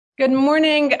Good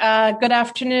morning, good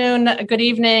afternoon, good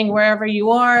evening, wherever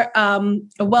you are.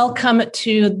 Welcome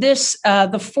to this,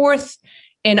 the fourth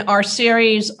in our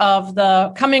series of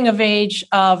the coming of age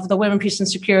of the Women, Peace and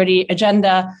Security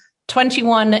Agenda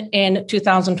 21 in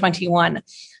 2021.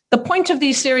 The point of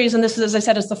these series, and this is, as I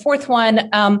said, is the fourth one,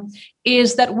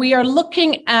 is that we are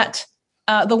looking at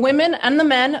the women and the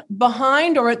men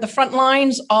behind or at the front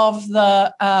lines of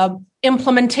the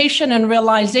implementation and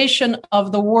realization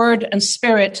of the word and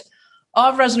spirit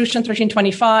of Resolution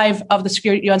 1325 of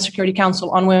the UN Security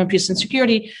Council on Women, Peace and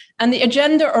Security, and the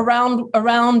agenda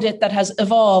around it that has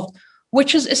evolved,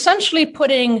 which is essentially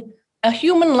putting a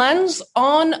human lens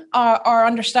on our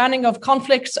understanding of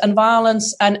conflicts and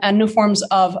violence and new forms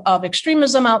of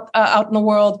extremism out in the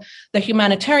world, the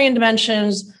humanitarian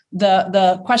dimensions,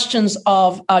 the questions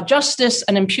of justice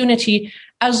and impunity,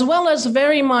 as well as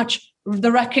very much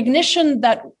the recognition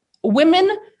that women,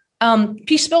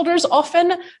 peace builders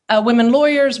often, women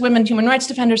lawyers, women human rights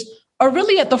defenders, are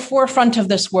really at the forefront of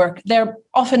this work. They're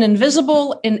often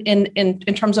invisible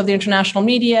in terms of the international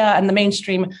media and the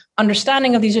mainstream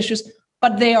understanding of these issues,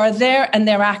 but they are there and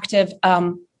they're active,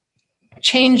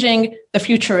 changing the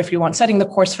future, if you want, setting the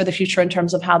course for the future in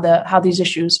terms of how these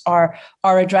issues are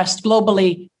addressed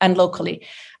globally and locally.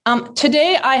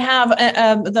 Today, I have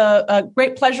the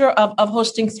great pleasure of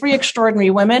hosting three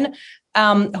extraordinary women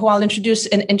who I'll introduce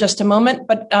in just a moment.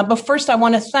 But first, I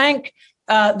want to thank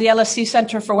the LSE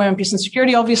Center for Women, Peace and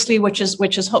Security, obviously, which is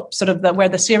sort of where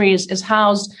the series is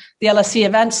housed, the LSE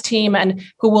events team, and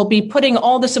who will be putting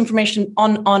all this information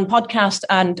on podcast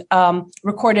and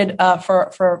recorded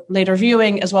for later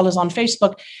viewing, as well as on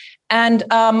Facebook. And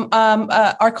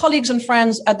our colleagues and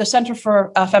friends at the Center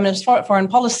for Feminist Foreign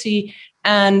Policy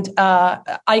and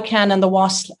ICANN and the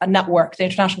WASL Network, the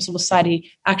International Civil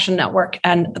Society Action Network,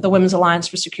 and the Women's Alliance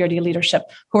for Security and Leadership,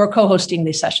 who are co-hosting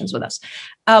these sessions with us.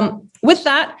 With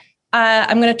that,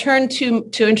 I'm going to turn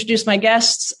to introduce my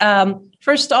guests.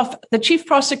 First off, the Chief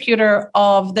Prosecutor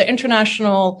of the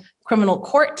International Criminal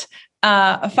Court,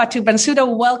 Fatou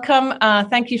Bensouda, welcome.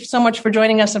 Thank you so much for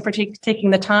joining us and for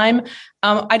taking the time.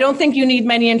 I don't think you need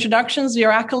many introductions.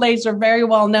 Your accolades are very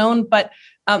well known, but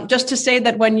just to say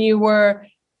that when you were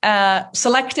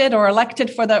selected or elected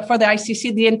for the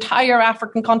ICC, the entire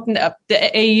African continent,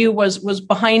 the AU was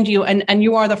behind you, and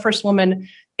you are the first woman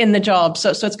in the job. So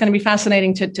it's going to be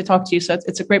fascinating to talk to you. So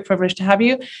it's a great privilege to have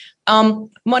you.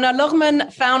 Mona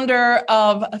Lohman, founder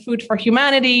of Food for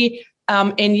Humanity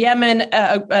in Yemen,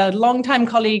 a longtime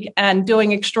colleague and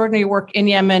doing extraordinary work in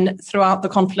Yemen throughout the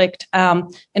conflict,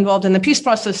 involved in the peace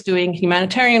process, doing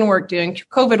humanitarian work, doing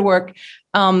COVID work.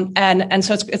 And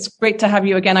so it's great to have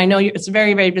you again. I know it's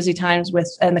very, very busy times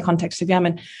in the context of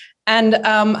Yemen. And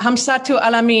Hamsatou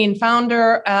Al-Amin,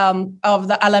 founder of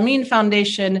the Al-Amin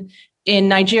Foundation in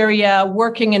Nigeria,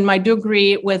 working in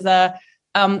Maiduguri with a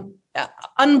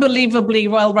unbelievably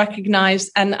well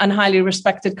recognized and highly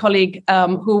respected colleague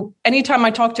who, anytime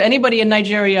I talk to anybody in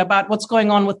Nigeria about what's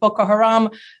going on with Boko Haram,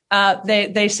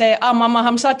 they say, Mama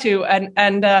Hamsatou,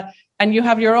 and you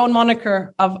have your own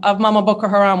moniker of Mama Boko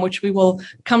Haram, which we will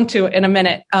come to in a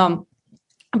minute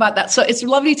about that. So it's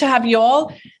lovely to have you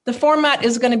all. The format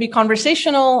is going to be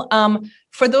conversational.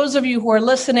 For those of you who are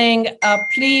listening,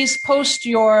 please post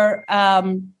your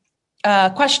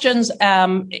questions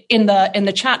in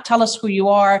the chat. Tell us who you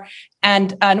are,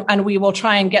 and we will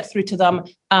try and get through to them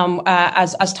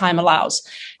as time allows.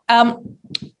 I'm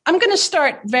going to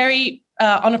start very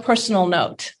on a personal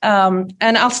note, and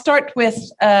I'll start with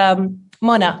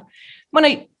Mona.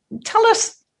 Mona,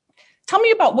 tell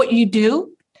me about what you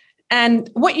do and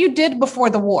what you did before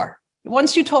the war.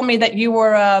 Once you told me that you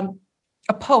were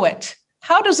a poet.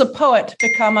 How does a poet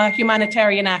become a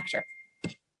humanitarian actor?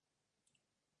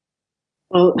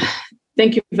 Well,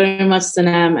 thank you very much,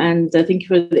 Sanam, and thank you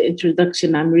for the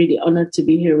introduction. I'm really honored to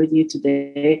be here with you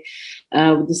today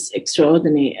with this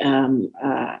extraordinary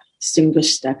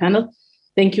distinguished panel.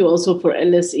 Thank you also for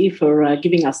LSE for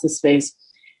giving us the space.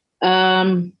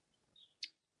 Well,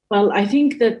 I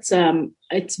think that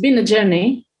it's been a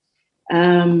journey.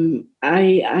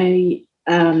 I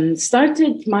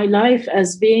started my life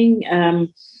as being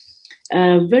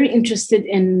very interested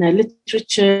in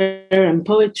literature and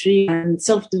poetry and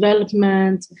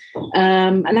self-development.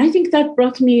 And I think that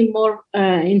brought me more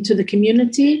into the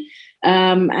community.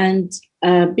 And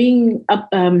being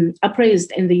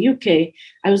upraised in the UK,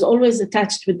 I was always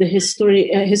attached with the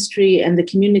history and the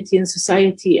community and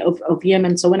society of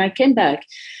Yemen. So when I came back,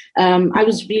 I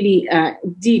was really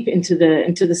deep into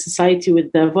the society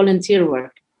with the volunteer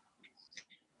work.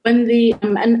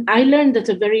 And I learned at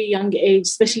a very young age,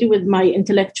 especially with my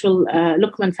intellectual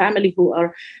Lukman family, who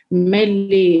are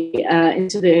mainly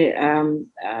into the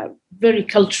very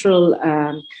cultural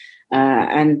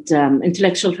and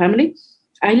intellectual family.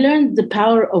 I learned the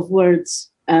power of words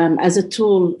as a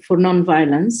tool for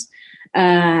nonviolence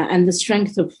and the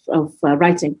strength of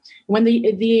writing. When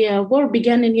the war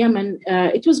began in Yemen,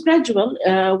 it was gradual.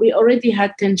 We already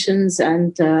had tensions,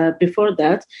 and before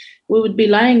that, we would be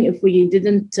lying if we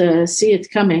didn't see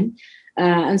it coming.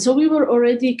 And so we were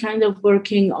already kind of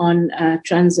working on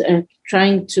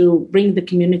trying to bring the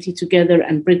community together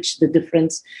and bridge the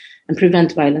difference and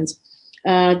prevent violence.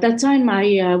 At that time,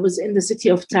 I was in the city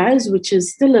of Taiz, which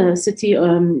is still a city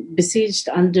besieged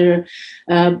under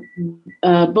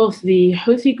both the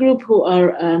Houthi group, who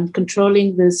are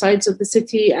controlling the sides of the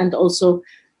city, and also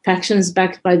factions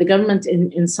backed by the government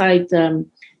inside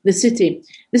the city.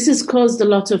 This has caused a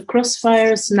lot of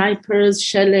crossfire, snipers,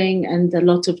 shelling, and a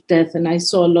lot of death. And I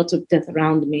saw a lot of death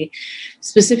around me,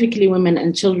 specifically women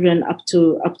and children, up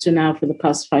to now for the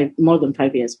past more than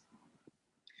 5 years.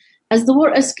 As the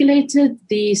war escalated,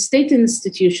 the state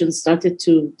institutions started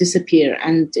to disappear,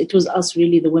 and it was us,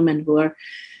 really, the women, who are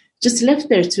just left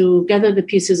there to gather the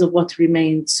pieces of what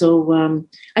remained. So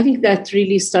I think that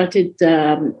really started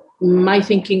my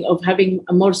thinking of having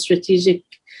a more strategic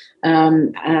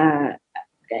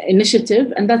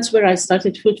initiative, and that's where I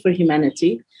started Food for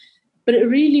Humanity. But it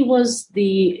really was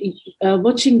the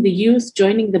watching the youth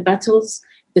joining the battles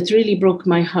that really broke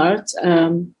my heart.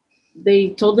 They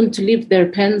told them to leave their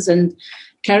pens and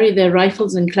carry their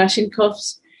rifles and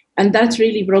Kalashnikovs, and that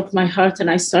really broke my heart. And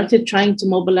I started trying to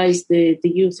mobilize the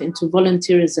youth into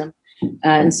volunteerism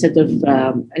instead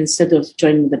of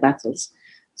joining the battles.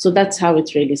 So that's how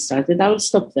it really started. I will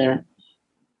stop there.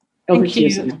 Over to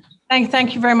you.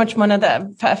 Thank you very much, Mona.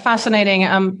 Fascinating.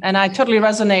 And I totally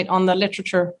resonate on the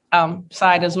literature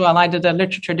side as well. I did a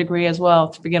literature degree as well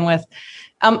to begin with.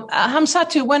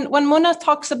 Hamsatu, when Mona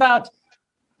talks about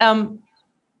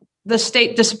the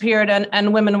state disappeared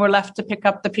and women were left to pick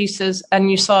up the pieces, and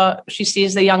she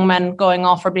sees the young men going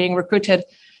off or being recruited,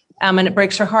 and it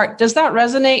breaks her heart. Does that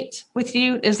resonate with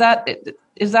you? Is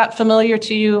that familiar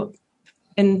to you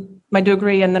in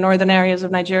Maiduguri and the northern areas of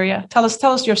Nigeria? Tell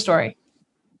us your story.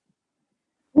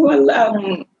 Well,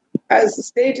 as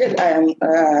stated, I'm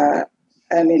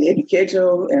an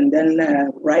educator and then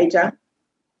a writer,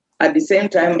 at the same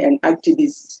time an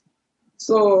activist.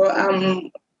 So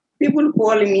people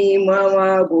call me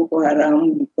Mama Boko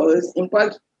Haram because, in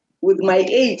fact, with my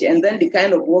age and then the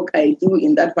kind of work I do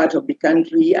in that part of the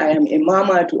country, I am a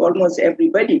mama to almost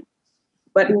everybody.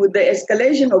 But with the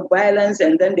escalation of violence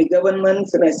and then the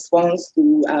government's response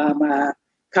to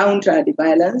counter the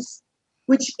violence,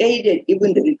 which aided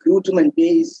even the recruitment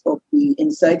base of the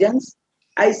insurgents,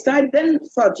 I then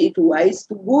thought it wise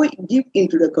to go deep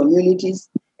into the communities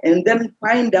and then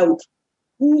find out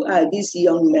who are these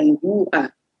young men who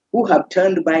have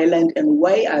turned violent and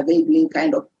why are they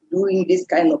doing this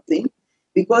kind of thing.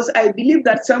 Because I believe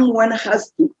that someone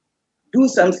has to do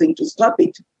something to stop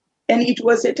it. And it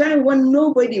was a time when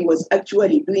nobody was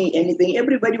actually doing anything.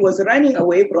 Everybody was running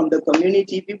away from the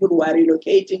community. People were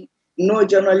relocating. No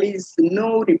journalists,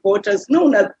 no reporters,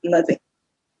 nothing.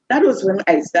 That was when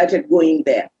I started going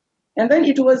there. And then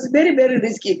it was very, very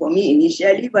risky for me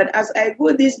initially. But as I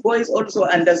go, these boys also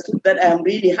understood that I am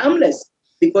really harmless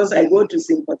because I go to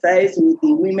sympathize with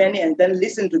the women and then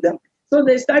listen to them. So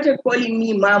they started calling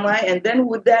me Mama, and then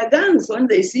with their guns, when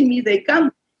they see me, they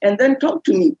come and then talk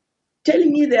to me,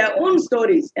 telling me their own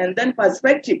stories and then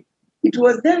perspective. It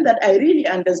was then that I really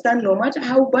understand, no matter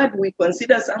how bad we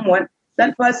consider someone,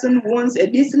 that person wants a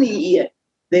listening ear.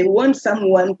 They want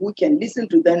someone who can listen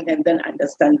to them and then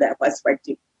understand their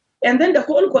perspective. And then the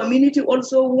whole community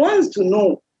also wants to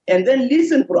know and then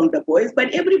listen from the boys,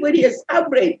 but everybody is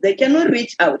afraid. They cannot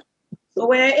reach out. So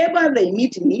wherever they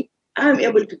meet me, I'm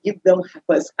able to give them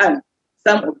firsthand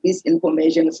some of this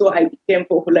information. So I became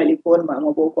popularly called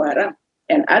Mama Boko Haram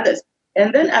and others.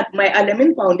 And then at my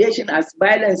Al-Amin Foundation, as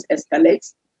violence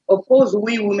escalates, of course,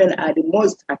 we women are the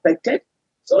most affected.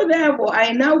 So therefore,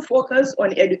 I now focus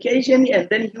on education and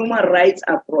then human rights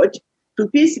approach to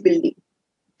peace building.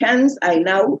 Hence, I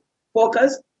now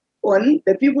focus on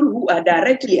the people who are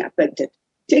directly affected.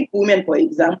 Take women, for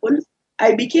example.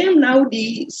 I became now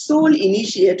the sole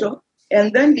initiator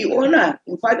and then the owner.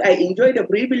 In fact, I enjoy the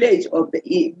privilege of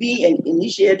being an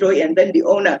initiator and then the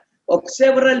owner of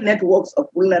several networks of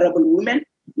vulnerable women,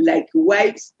 like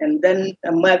wives and then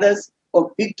mothers of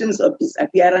victims of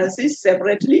disappearances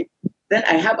separately. Then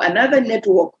I have another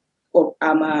network of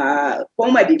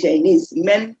former detainees,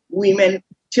 men, women,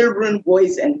 children,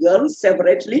 boys, and girls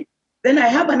separately. Then I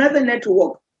have another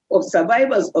network of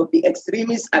survivors of the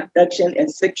extremist abduction and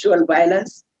sexual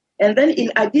violence. And then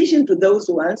in addition to those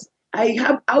ones, I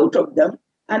have out of them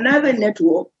another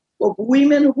network of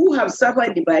women who have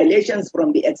suffered the violations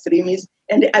from the extremists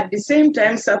and at the same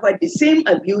time suffered the same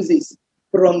abuses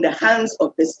from the hands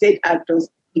of the state actors,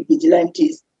 the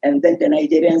vigilantes, and then the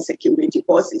Nigerian security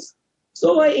forces.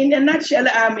 So in a nutshell,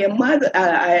 I am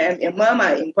a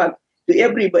mama, in fact, to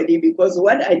everybody, because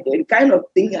the kind of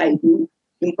thing I do,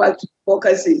 in fact,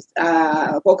 focuses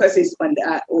on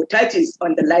or touches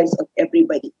on the lives of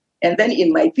everybody. And then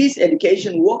in my peace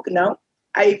education work now,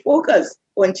 I focus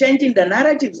on changing the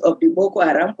narratives of the Boko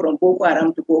Haram from Boko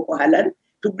Haram to Boko Halal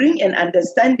to bring an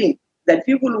understanding that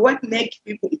what make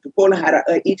people to call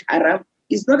eat haram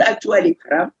is not actually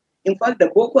haram. In fact, the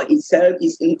Boko itself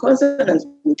is in consonance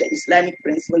with the Islamic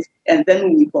principles. And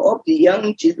then we go up the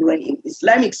young children in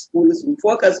Islamic schools. We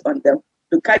focus on them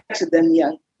to catch them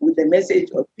young with the message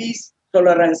of peace,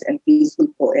 tolerance, and peaceful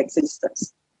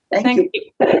coexistence. Thank you.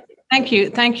 Thank you.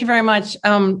 Thank you very much.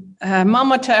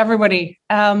 Mama to everybody.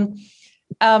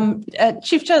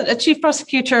 Chief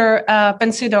Prosecutor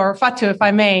Bensouda, or Fatou, if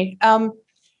I may,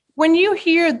 when you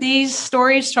hear these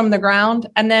stories from the ground,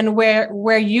 and then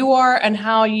where you are and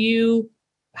how you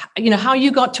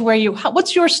got to where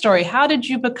what's your story? How did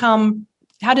you become?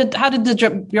 How did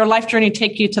your life journey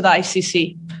take you to the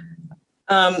ICC?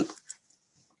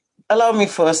 Allow me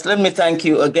first. Let me thank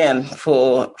you again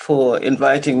for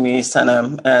inviting me,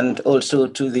 Sanam, and also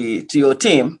to your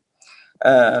team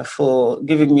for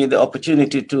giving me the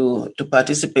opportunity to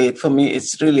participate. For me,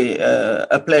 it's really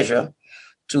a pleasure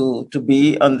to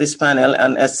be on this panel,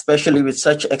 and especially with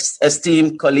such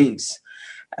esteemed colleagues.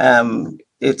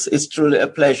 It's truly a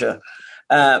pleasure.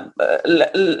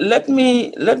 Let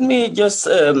me just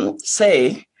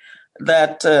say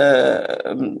that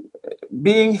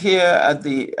being here at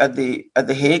the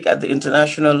Hague, at the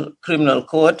International Criminal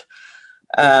Court,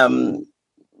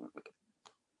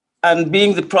 and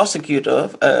being the prosecutor,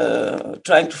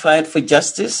 trying to fight for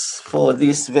justice for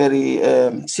these very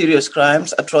serious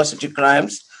crimes, atrocity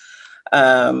crimes,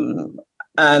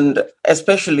 and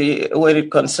especially when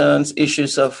it concerns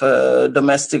issues of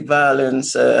domestic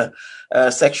violence,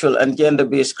 sexual and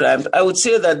gender-based crimes, I would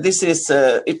say that this is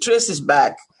it traces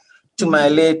back to my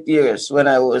late years when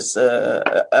I was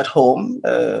at home,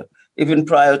 even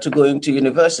prior to going to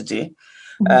university.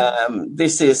 There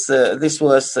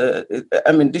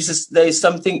is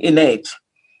something innate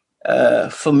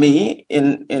for me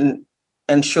in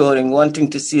ensuring, wanting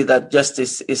to see that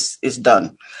justice is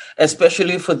done,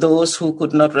 especially for those who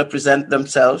could not represent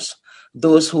themselves,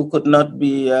 those who could not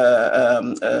be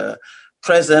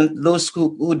present, those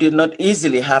who did not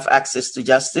easily have access to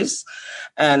justice.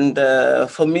 And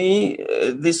for me,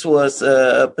 this was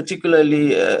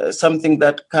particularly something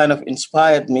that kind of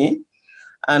inspired me.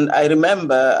 And I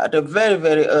remember at a very,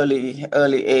 very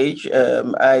early age,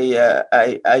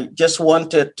 I just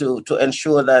wanted to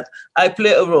ensure that I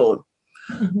play a role.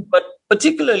 But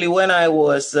particularly when I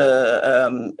was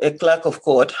a clerk of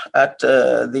court at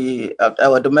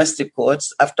our domestic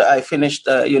courts, after I finished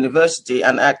university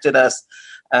and acted as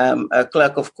a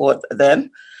clerk of court then,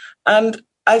 and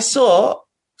I saw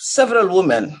several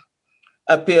women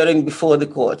appearing before the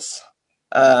courts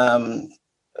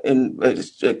in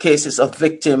cases of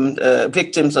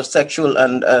victims of sexual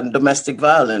and domestic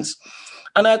violence.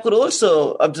 And I could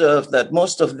also observe that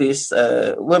most of these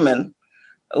women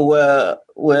were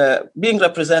being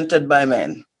represented by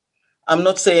men. I'm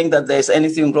not saying that there's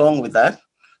anything wrong with that,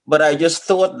 but I just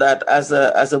thought that as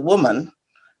a woman,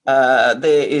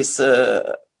 there is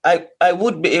I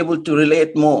would be able to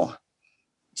relate more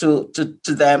to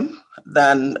them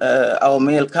than our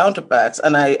male counterparts.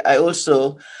 And I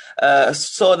also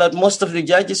saw that most of the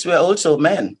judges were also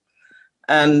men.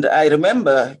 And I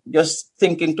remember just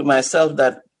thinking to myself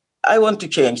that I want to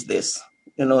change this.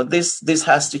 This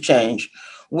has to change.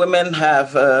 Women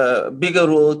have a bigger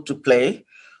role to play.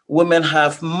 Women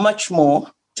have much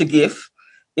more to give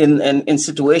in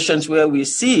situations where we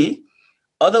see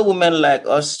other women like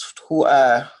us who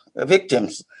are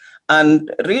victims.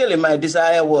 And really my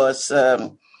desire was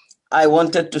I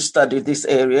wanted to study this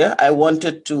area. I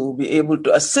wanted to be able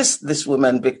to assist these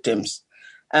women victims.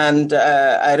 And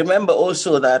I remember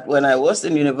also that when I was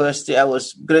in university, I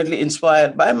was greatly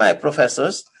inspired by my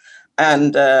professors,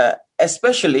 and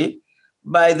especially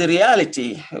by the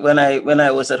reality when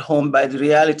I was at home, by the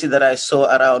reality that I saw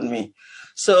around me.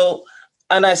 So,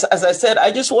 and as I said,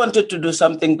 I just wanted to do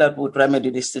something that would remedy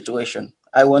this situation.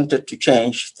 I wanted to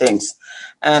change things.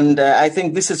 And I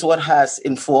think this is what has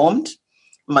informed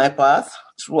my path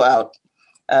throughout.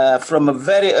 From a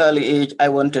very early age, I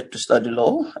wanted to study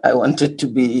law. I wanted to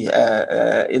be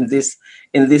in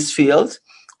this field.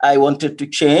 I wanted to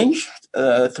change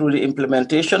through the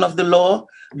implementation of the law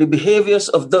the behaviors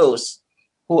of those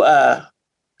who are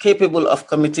capable of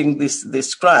committing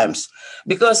these crimes.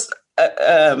 Because,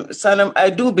 Sanam, I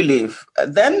do believe,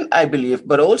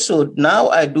 but also now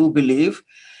I do believe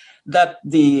that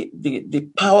the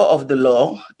power of the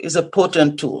law is a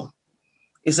potent tool.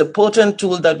 It's a potent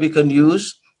tool that we can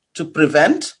use to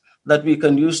prevent, that we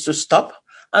can use to stop,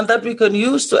 and that we can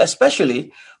use to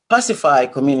especially pacify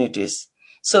communities.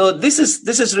 So this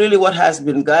is really what has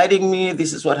been guiding me.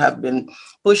 This is what has been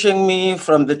pushing me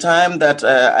from the time that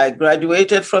I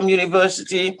graduated from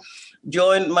university,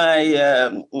 joined my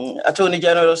Attorney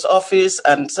General's office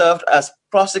and served as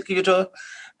prosecutor,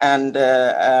 and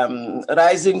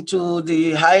rising to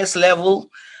the highest level.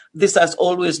 This has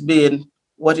always been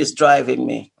what is driving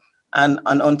me. And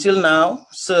until now,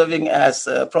 serving as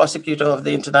a prosecutor of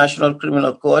the International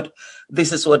Criminal Court,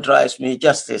 this is what drives me: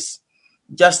 justice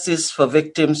for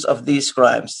victims of these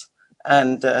crimes.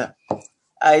 And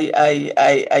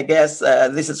I guess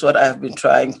this is what I've been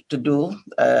trying to do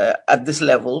at this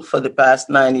level for the past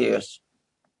 9 years.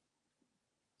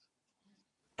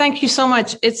 Thank you so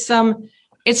much. It's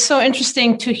so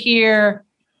interesting to hear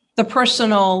the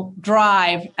personal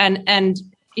drive and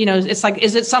it's like,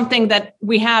 is it something that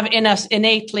we have in us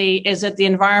innately? Is it the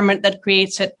environment that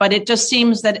creates it? But it just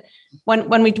seems that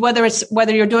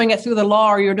whether you're doing it through the law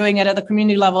or you're doing it at the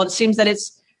community level, it seems that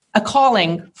it's a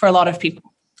calling for a lot of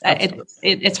people.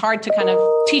 It's hard to kind of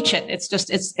teach it.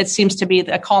 It seems to be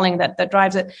a calling that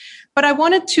drives it. But I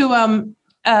wanted to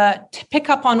pick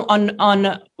up on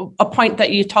a point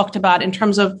that you talked about in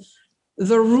terms of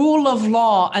the rule of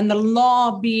law, and the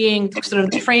law being sort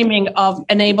of the framing of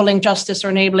enabling justice or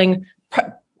enabling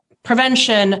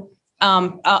prevention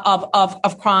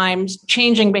of crimes,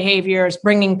 changing behaviors,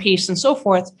 bringing peace, and so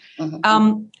forth.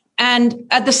 Mm-hmm. And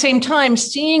at the same time,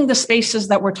 seeing the spaces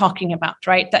that we're talking about,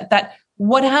 right? That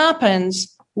what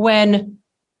happens when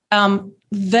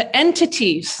the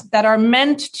entities that are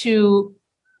meant to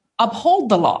uphold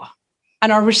the law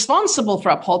and are responsible for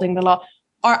upholding the law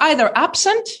are either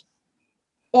absent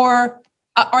or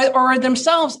are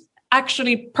themselves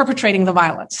actually perpetrating the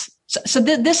violence. So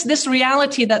this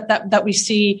reality that we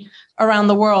see around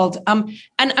the world. And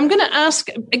I'm going to ask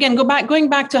again, going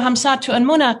back to Hamsatu and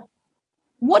Muna,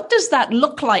 what does that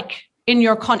look like in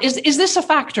your is this a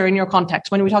factor in your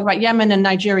context when we talk about Yemen and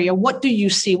Nigeria? What do you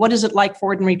see? What is it like for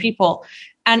ordinary people?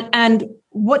 And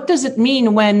what does it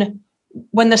mean when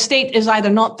the state is either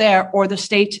not there or the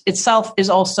state itself is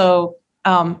also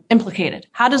implicated?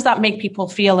 How does that make people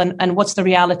feel, and what's the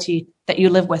reality that you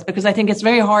live with? Because I think it's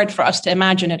very hard for us to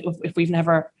imagine it if we've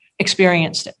never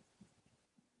experienced it.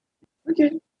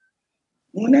 Okay.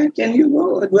 Muna, can you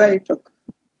go or do I talk?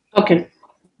 Okay.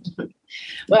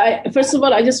 Well, first of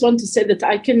all, I just want to say that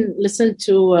I can listen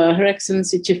to Her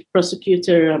Excellency Chief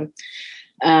Prosecutor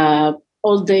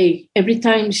all day. Every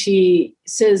time she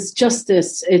says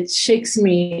justice, it shakes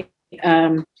me.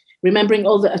 Remembering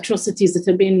all the atrocities that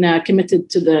have been committed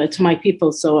to my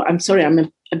people. So I'm sorry, I'm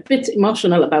a bit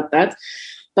emotional about that,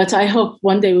 but I hope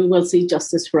one day we will see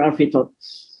justice for our people.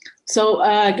 So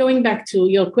going back to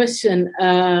your question,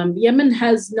 Yemen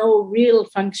has no real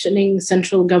functioning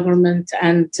central government,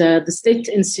 and the state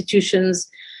institutions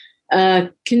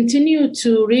continue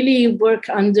to really work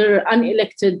under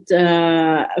unelected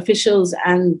officials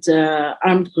and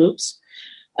armed groups.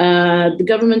 The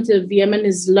government of Yemen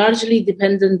is largely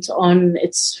dependent on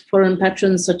its foreign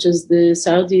patrons, such as the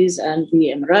Saudis and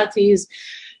the Emiratis,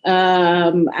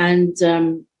 and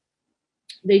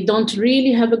they don't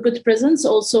really have a good presence.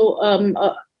 Also,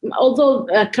 although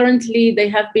currently they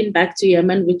have been back to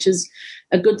Yemen, which is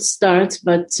a good start,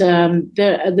 but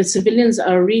the civilians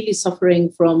are really suffering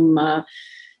from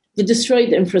the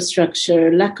destroyed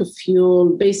infrastructure, lack of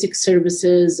fuel, basic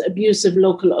services, abuse of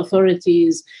local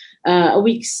authorities, a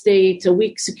weak state, a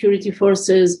weak security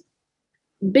forces,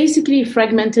 basically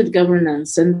fragmented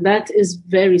governance. And that is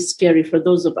very scary for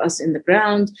those of us in the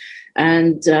ground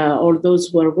and or those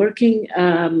who are working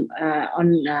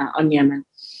on Yemen.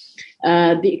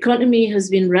 The economy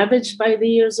has been ravaged by the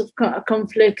years of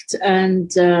conflict.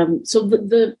 And so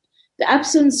the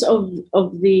absence of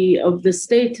the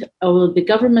state or the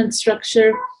government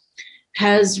structure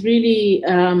has really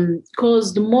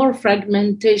caused more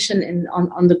fragmentation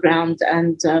on the ground.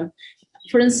 And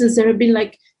for instance, there have been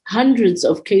like hundreds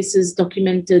of cases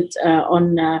documented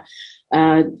on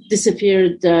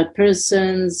disappeared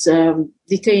persons,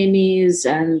 detainees,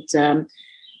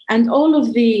 and all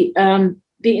of the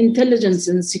the intelligence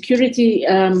and security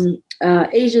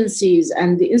agencies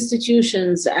and the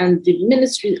institutions and the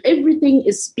ministry, everything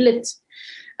is split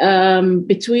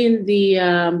between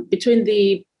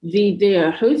the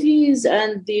Houthis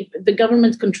and the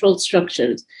government-controlled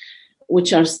structures,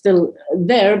 which are still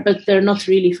there, but they're not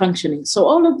really functioning. So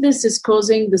all of this is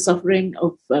causing the suffering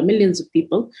of millions of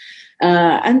people,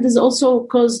 and has also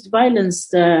caused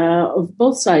violence of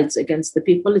both sides against the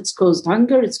people. It's caused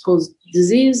hunger, it's caused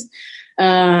disease,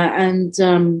 and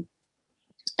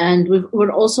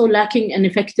we're also lacking an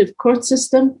effective court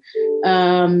system.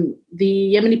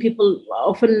 The Yemeni people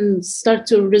often start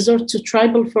to resort to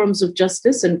tribal forms of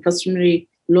justice and customary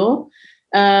law.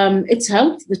 It's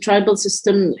helped. The tribal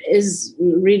system is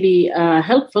really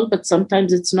helpful, but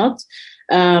sometimes it's not.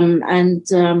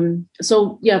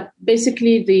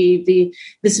 Basically,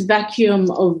 this vacuum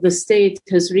of the state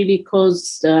has really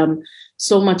caused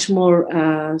so much more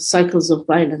cycles of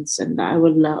violence. And I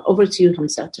will over to you,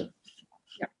 Hamsatu.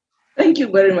 Thank you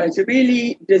very much.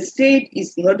 Really, the state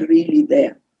is not really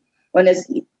there,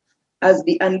 honestly, as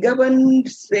the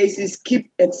ungoverned spaces keep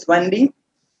expanding.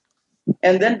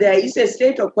 And then there is a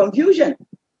state of confusion.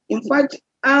 In fact,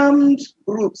 armed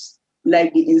groups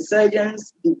like the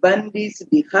insurgents, the bandits,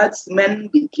 the herdsmen,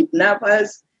 the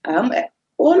kidnappers,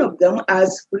 all of them are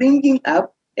springing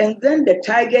up. And then the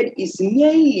target is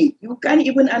mainly, you can't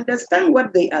even understand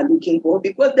what they are looking for,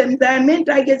 because then their main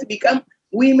targets become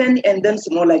women and then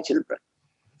smaller children.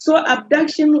 So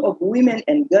abduction of women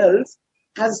and girls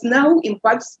has now in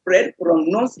fact spread from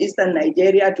northeastern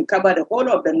Nigeria to cover the whole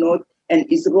of the north and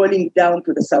is rolling down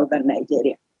to the southern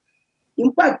Nigeria.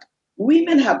 In fact,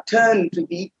 women have turned to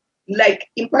be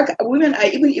women are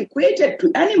even equated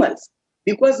to animals,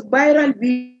 because viral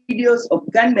videos of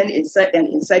gunmen and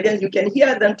insurgents, you can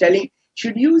hear them telling,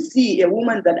 should you see a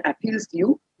woman that appeals to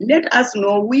you, let us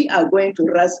know, we are going to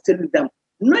wrestle them.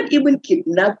 Not even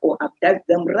kidnap or abduct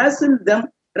them, wrestle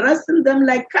them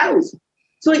like cows.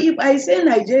 So if I say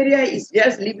Nigeria is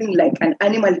just living like an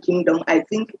animal kingdom, I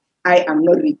think I am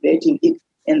not regretting it.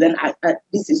 And then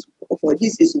this is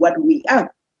what we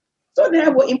are. So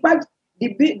therefore, in fact,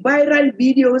 the viral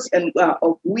videos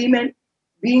of women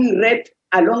being raped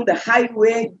along the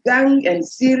highway, gang and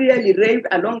serially raped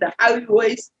along the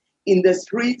highways, in the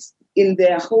streets, in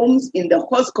their homes, in the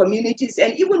host communities,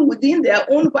 and even within their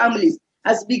own families,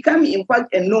 has become, in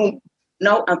fact, a norm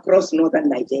now across northern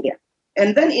Nigeria.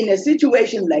 And then in a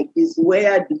situation like this,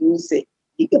 where do you say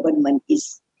the government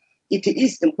is? It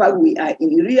is, in fact, we are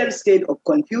in a real state of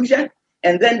confusion.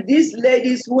 And then these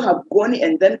ladies who have gone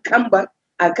and then come back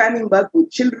are coming back with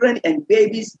children and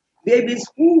babies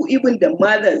who even the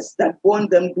mothers that born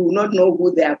them do not know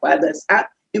who their fathers are,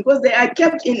 because they are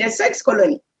kept in a sex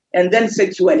colony and then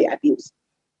sexually abused.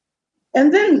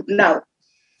 And then now,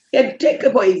 take,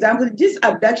 for example, this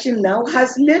abduction now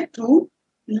has led to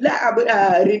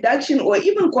reduction or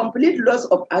even complete loss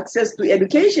of access to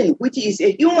education, which is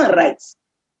a human right.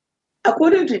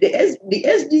 According to the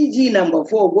SDG number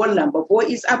 4, goal number 4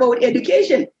 is about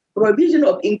education, provision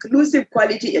of inclusive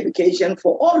quality education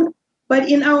for all. But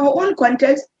in our own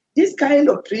context, this kind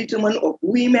of treatment of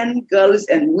women, girls,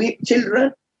 and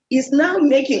children is now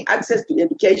making access to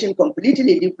education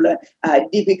completely difficult.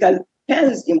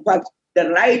 Hence, in fact, the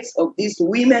rights of these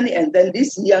women and then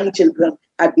these young children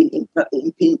have been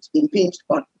impinged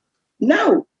on.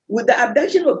 Now, with the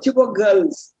abduction of Chibok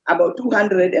girls about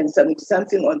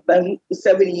 270-something or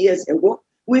 7 years ago,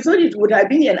 we thought it would have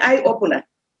been an eye-opener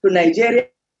to Nigerian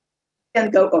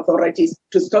authorities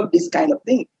to stop this kind of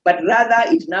thing. But rather,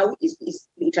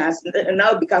 it has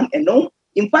now become a norm.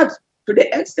 In fact, to the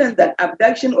extent that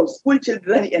abduction of school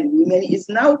children and women is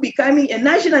now becoming a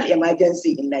national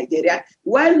emergency in Nigeria,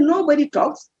 while nobody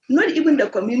talks, not even the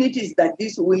communities that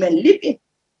these women live in.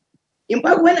 In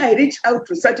fact, when I reach out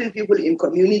to certain people in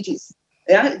communities,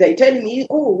 they tell me,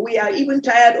 oh, we are even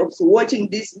tired of watching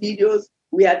these videos.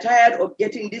 We are tired of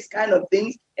getting this kind of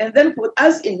things. And then for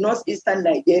us in northeastern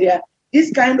Nigeria, these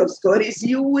kind of stories,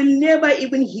 you will never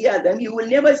even hear them. You will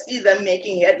never see them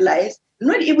making headlines,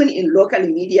 not even in local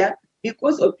media,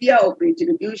 because of fear of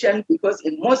retribution, because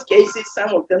in most cases,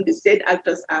 some of them, the state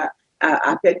actors are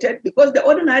affected, because the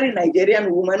ordinary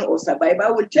Nigerian woman or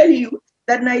survivor will tell you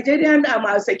that Nigerian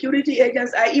security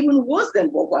agents are even worse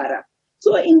than Boko Haram.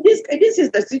 So this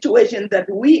is the situation that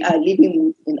we are living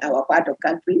with in our part of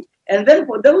country. And then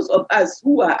for those of us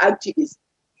who are activists,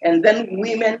 and then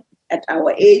women at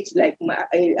our age, like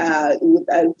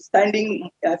standing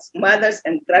as mothers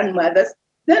and grandmothers,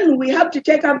 then we have to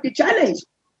take up the challenge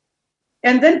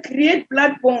and then create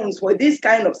platforms for these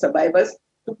kind of survivors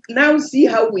to now see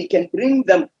how we can bring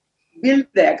them, build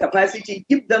their capacity,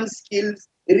 give them skills,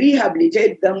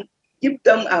 rehabilitate them, give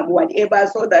them whatever,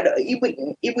 so that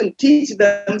even teach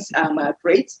them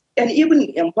trades, and even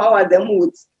empower them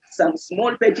with some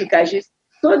small petty cashes,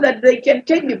 so that they can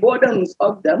take the burdens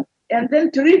of them and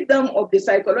then treat them of the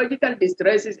psychological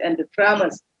distresses and the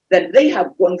traumas that they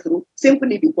have gone through,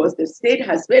 simply because the state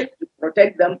has failed to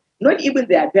protect them. Not even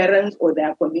their parents or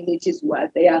their communities who are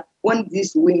there when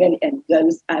these women and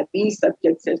girls are being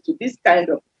subjected to this kind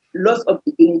of loss of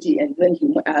dignity and then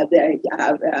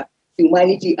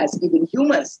humanity as even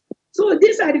humans. So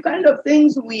these are the kind of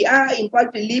things we are in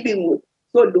fact living with.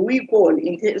 So do we call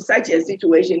in such a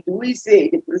situation, do we say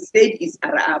the state is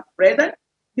our brother?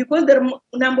 Because the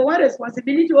number one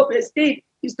responsibility of a state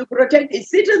is to protect its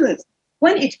citizens.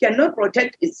 When it cannot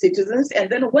protect its citizens, and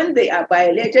then when they are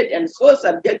violated and so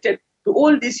subjected to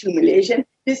all this humiliation,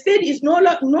 the state is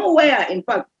nowhere, in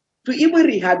fact, to even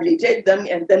rehabilitate them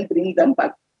and then bring them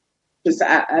back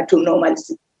to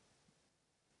normalcy.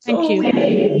 Thank you.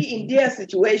 In their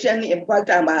situation, in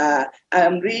fact,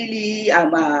 I'm really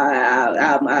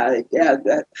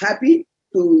happy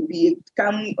to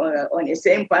come on the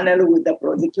same panel with the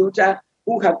prosecutor,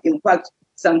 who have, in fact,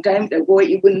 sometimes ago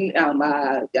even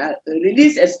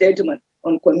released a statement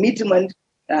on commitment,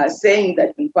 saying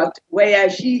that, in fact, where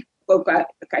she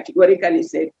categorically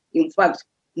said, in fact,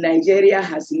 Nigeria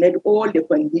has met all the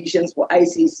conditions for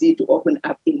ICC to open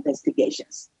up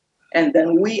investigations. And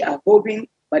then we are hoping,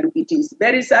 but it is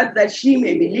very sad that she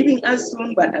may be leaving us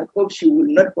soon, but I hope she will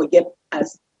not forget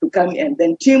us to come and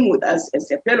then team with us as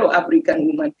a fellow African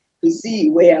woman to see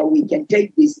where we can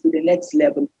take this to the next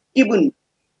level, even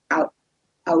out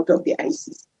of the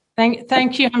ICC.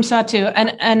 Thank you, Hamsatu.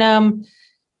 And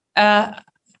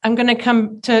I'm going to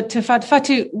come to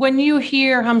Fatu. When you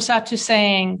hear Hamsatu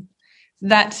saying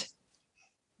that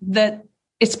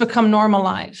it's become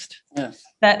normalized, yes,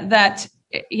 that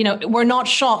we're not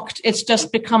shocked, it's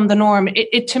just become the norm.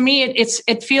 To me,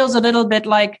 it feels a little bit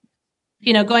like,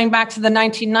 going back to the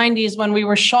 1990s when we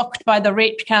were shocked by the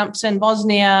rape camps in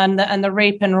Bosnia and the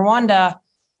rape in Rwanda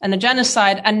and the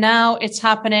genocide. And now it's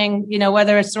happening,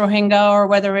 whether it's Rohingya or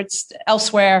whether it's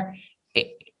elsewhere.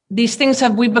 These things,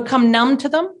 have we become numb to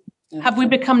them? Yeah. Have we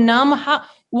become numb?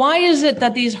 Why is it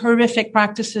that these horrific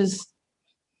practices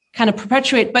kind of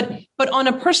perpetuate? But on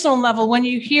a personal level, when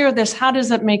you hear this, how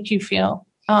does it make you feel?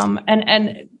 And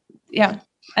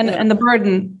the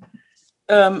burden.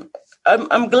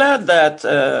 I'm glad that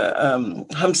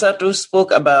Hamsatu spoke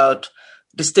about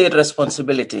the state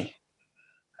responsibility.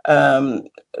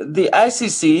 The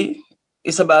ICC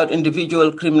is about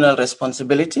individual criminal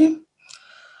responsibility,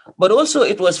 but also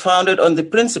it was founded on the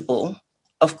principle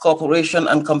of cooperation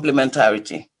and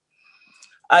complementarity.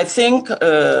 I think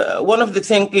one of the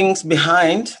thinkings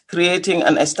behind creating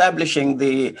and establishing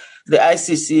the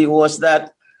ICC was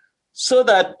that so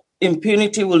that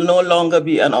impunity will no longer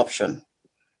be an option.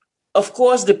 Of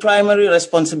course, the primary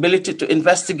responsibility to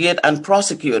investigate and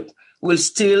prosecute will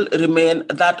still remain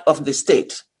that of the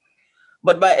state.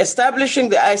 But by establishing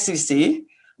the ICC,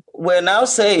 we're now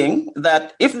saying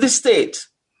that if the state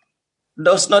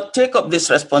does not take up this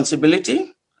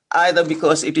responsibility, either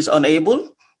because it is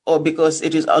unable or because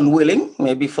it is unwilling,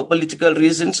 maybe for political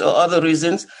reasons or other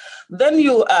reasons, then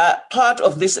you are part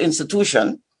of this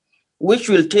institution which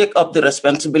will take up the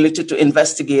responsibility to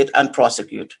investigate and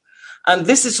prosecute. And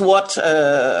this is why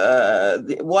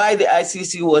the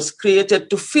ICC was created,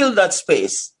 to fill that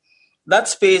space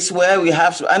where we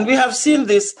have to, and we have seen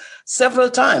this several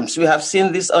times. We have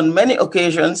seen this on many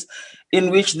occasions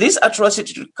in which these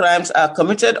atrocity crimes are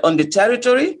committed on the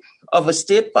territory of a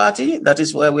state party, that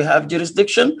is where we have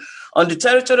jurisdiction, on the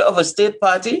territory of a state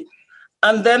party,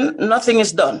 and then nothing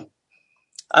is done.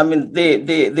 I mean,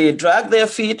 they drag their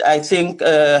feet. I think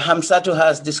Hamsatu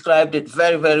has described it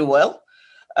very, very well.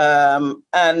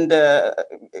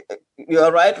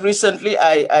 You're right. Recently,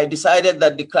 I decided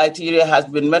that the criteria has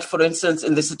been met, for instance,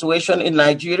 in the situation in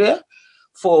Nigeria,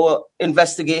 for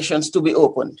investigations to be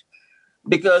opened.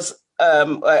 Because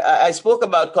I spoke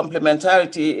about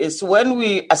complementarity is when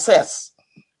we assess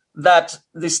that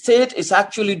the state is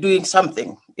actually doing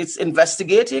something. It's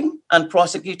investigating and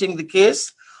prosecuting the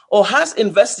case, or has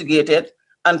investigated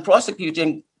and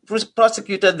prosecuted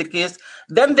the case,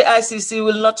 then the ICC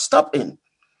will not step in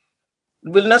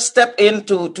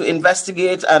to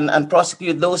investigate and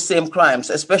prosecute those same crimes,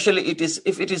 especially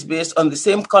if it is based on the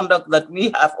same conduct that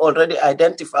we have already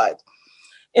identified.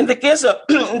 In the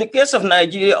case of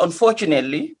Nigeria,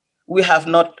 unfortunately, we have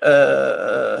not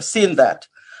seen that.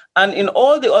 And in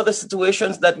all the other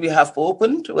situations that we have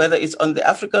opened, whether it's on the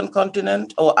African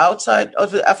continent or outside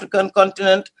of the African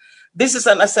continent, this is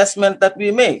an assessment that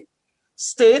we make.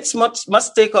 states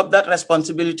must take up that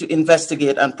responsibility to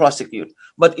investigate and prosecute.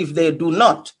 But if they do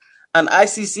not, and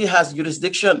ICC has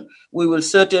jurisdiction, we will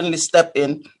certainly step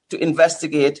in to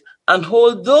investigate and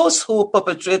hold those who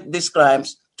perpetrate these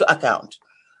crimes to account.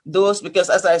 Those, because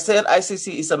as I said,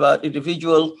 ICC is about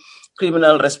individual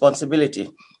criminal responsibility.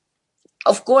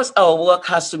 Of course, our work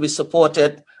has to be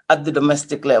supported at the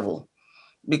domestic level.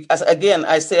 Because again,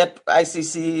 I said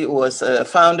ICC was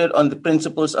founded on the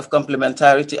principles of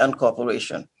complementarity and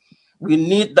cooperation. We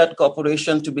need that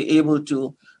cooperation to be able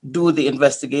to do the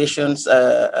investigations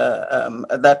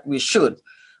that we should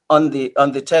on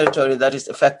the territory that is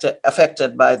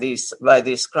affected by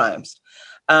these crimes.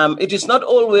 It is not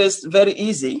always very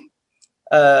easy.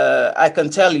 I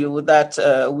can tell you that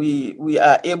we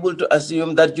are able to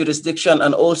assume that jurisdiction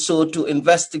and also to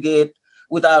investigate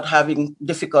without having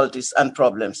difficulties and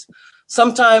problems.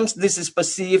 Sometimes this is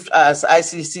perceived as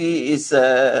ICC is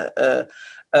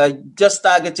just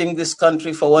targeting this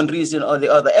country for one reason or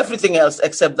the other. Everything else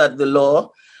except that the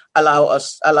law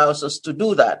allows us to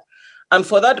do that. And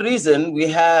for that reason, we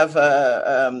have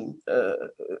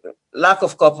lack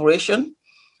of cooperation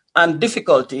and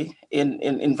difficulty in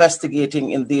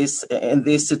investigating in these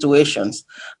situations.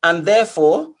 And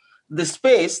therefore, the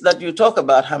space that you talk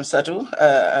about, Hamsatu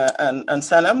and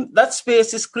Sanam, that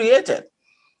space is created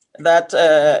that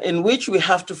in which we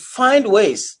have to find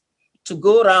ways to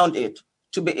go around it,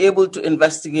 to be able to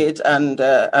investigate and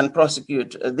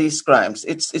prosecute these crimes.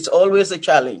 It's always a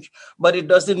challenge, but it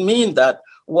doesn't mean that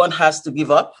one has to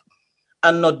give up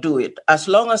and not do it. As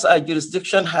long as our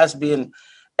jurisdiction has been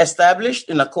established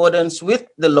in accordance with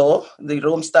the law, the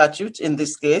Rome Statute in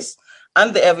this case,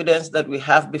 and the evidence that we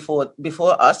have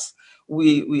before us,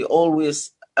 we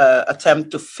always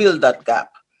attempt to fill that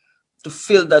gap, to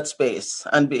fill that space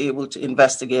and be able to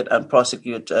investigate and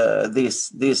prosecute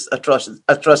these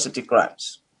atrocity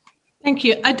crimes. Thank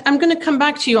you. I'm going to come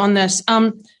back to you on this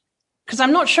because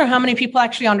I'm not sure how many people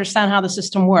actually understand how the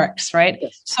system works, right?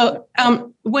 Yes. So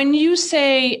when you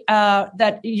say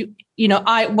that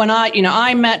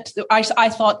I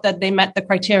thought that they met the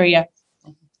criteria,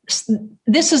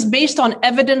 this is based on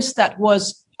evidence that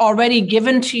was already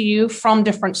given to you from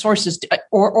different sources,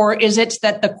 or is it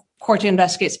that the court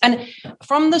investigates? And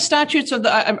from the statutes of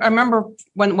I remember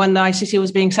when the ICC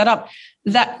was being set up,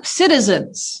 that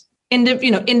citizens,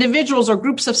 individuals or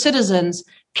groups of citizens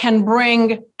can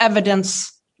bring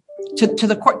evidence to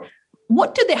the court.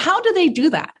 How do they do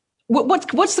that?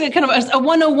 What's the kind of a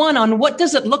 101 on what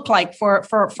does it look like for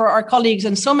our colleagues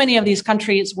in so many of these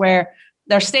countries where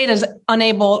their state is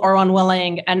unable or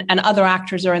unwilling and other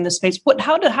actors are in the space?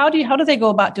 How do they go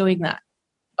about doing that?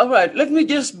 All right, let me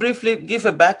just briefly give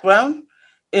a background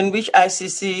in which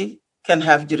ICC can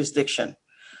have jurisdiction.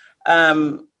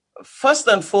 First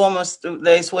and foremost,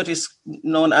 there is what is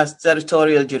known as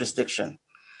territorial jurisdiction.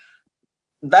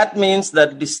 That means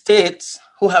that the states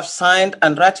who have signed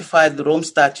and ratified the Rome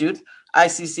Statute,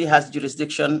 ICC has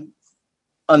jurisdiction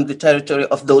on the territory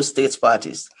of those states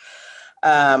parties.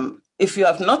 If you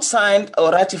have not signed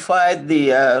or ratified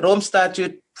the Rome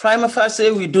Statute, prima facie,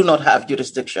 we do not have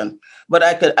jurisdiction. But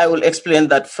I will explain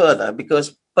that further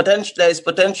because there is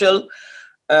potentially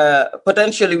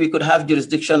we could have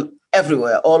jurisdiction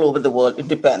everywhere, all over the world. It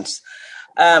depends.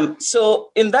 So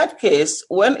in that case,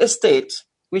 when a state,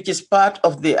 which is part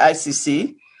of the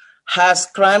ICC, has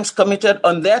crimes committed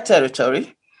on their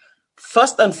territory,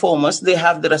 first and foremost, they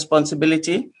have the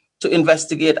responsibility to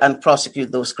investigate and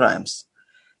prosecute those crimes.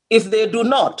 If they do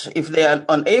not, if they are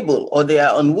unable or they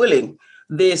are unwilling,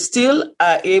 they still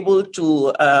are able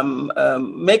to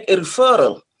make a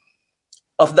referral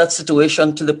of that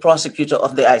situation to the prosecutor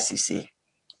of the ICC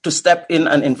to step in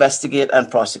and investigate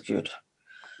and prosecute.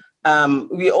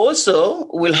 We also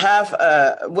will have,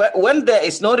 when there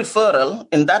is no referral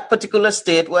in that particular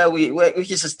state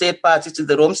which is a state party to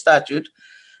the Rome Statute,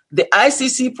 the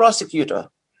ICC prosecutor,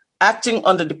 acting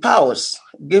under the powers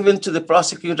given to the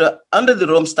prosecutor under the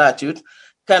Rome Statute,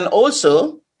 can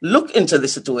also look into the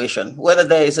situation, whether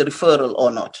there is a referral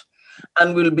or not,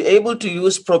 and will be able to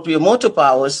use proprio motu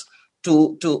powers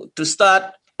to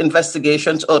start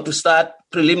investigations or to start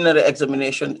preliminary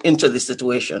examination into the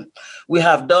situation. We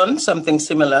have done something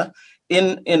similar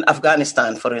in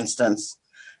Afghanistan, for instance.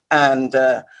 And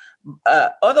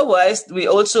otherwise, we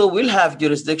also will have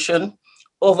jurisdiction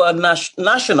over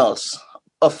nationals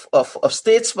of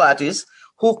states parties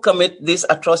who commit these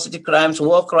atrocity crimes,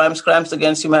 war crimes, crimes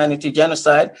against humanity,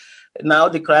 genocide, now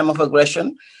the crime of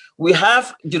aggression. We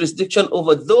have jurisdiction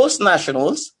over those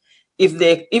nationals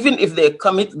even if they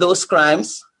commit those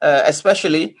crimes,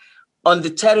 especially on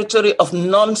the territory of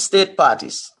non-state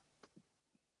parties.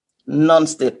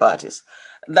 Non-state parties.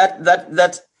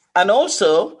 And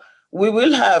also we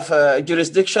will have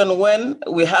jurisdiction when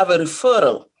we have a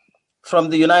referral from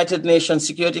the United Nations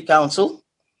Security Council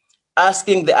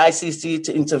asking the ICC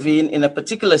to intervene in a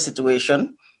particular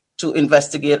situation to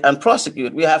investigate and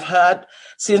prosecute. We have had,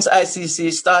 since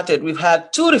ICC started, we've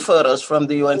had 2 referrals from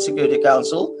the UN Security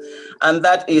Council, and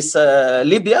that is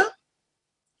Libya,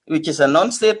 which is a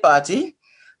non-state party,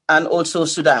 and also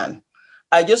Sudan.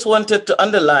 I just wanted to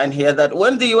underline here that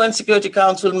when the UN Security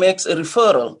Council makes a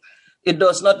referral, it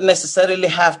does not necessarily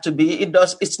have to be,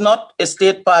 it's not a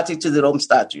state party to the Rome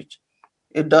Statute.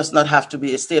 It does not have to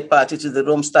be a state party to the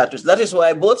Rome Statute. That is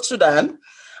why both Sudan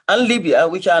and Libya,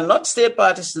 which are not state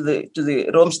parties to the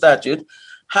Rome Statute,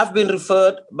 have been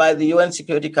referred by the UN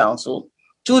Security Council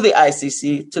to the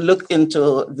ICC to look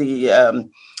into the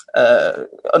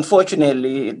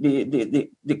unfortunately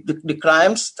the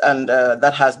crimes and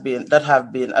that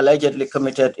have been allegedly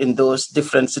committed in those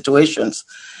different situations.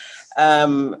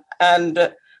 And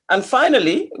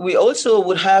finally, we also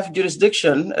would have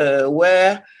jurisdiction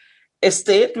where a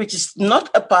state which is not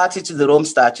a party to the Rome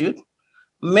Statute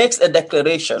makes a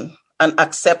declaration and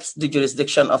accepts the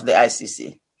jurisdiction of the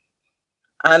ICC.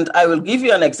 And I will give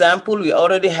you an example we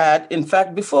already had. In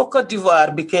fact, before Côte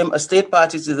d'Ivoire became a state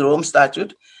party to the Rome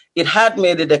Statute, it had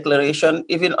made a declaration,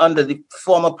 even under the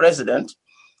former president,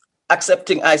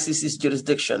 accepting ICC's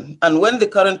jurisdiction. And when the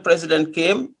current president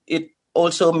came, it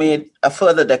also made a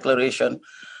further declaration.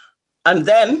 And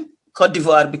then Côte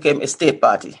d'Ivoire became a state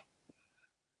party.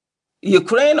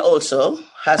 Ukraine also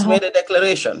has made a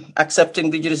declaration accepting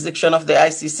the jurisdiction of the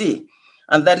ICC.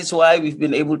 And that is why we've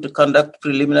been able to conduct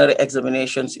preliminary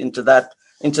examinations into that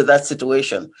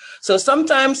situation. So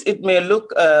sometimes it may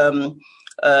look,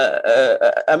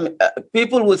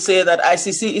 people would say that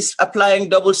ICC is applying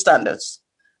double standards,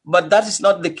 but that is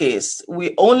not the case.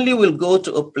 We only will go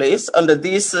to a place under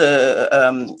these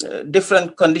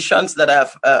different conditions that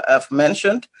I've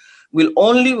mentioned. Will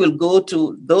go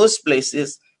to those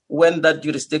places when that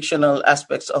jurisdictional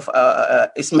aspects of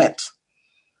is met.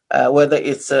 Whether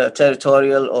it's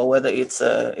territorial or whether it's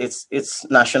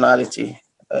nationality.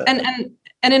 And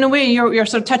in a way, you're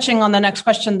sort of touching on the next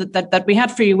question that we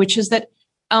had for you, which is that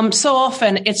so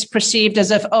often it's perceived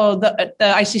as if, the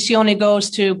ICC only goes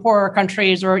to poorer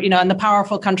countries or, and the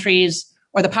powerful countries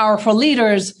or the powerful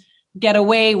leaders get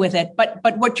away with it. But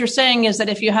what you're saying is that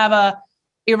if you have a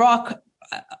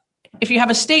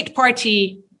state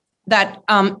party that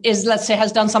is, let's say,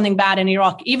 has done something bad in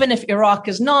Iraq, even if Iraq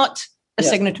is not a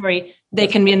signatory, they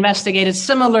can be investigated.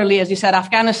 Similarly, as you said,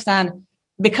 Afghanistan,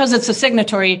 because it's a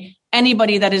signatory,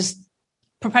 anybody that is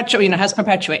has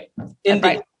perpetuate.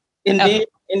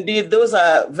 Indeed, those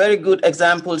are very good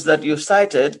examples that you've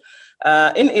cited.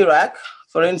 In Iraq,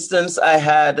 for instance, I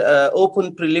had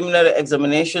open preliminary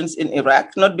examinations in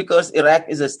Iraq, not because Iraq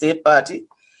is a state party,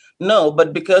 no,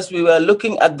 but because we were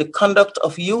looking at the conduct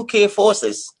of UK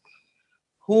forces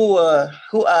who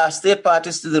are state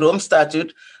parties to the Rome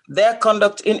Statute, their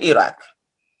conduct in Iraq.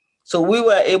 So we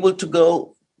were able to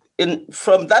go in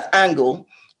from that angle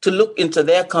to look into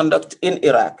their conduct in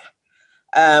Iraq.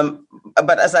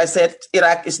 But as I said,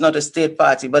 Iraq is not a state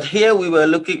party. But here we were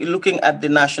looking at the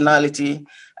nationality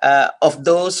of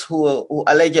those who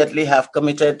allegedly have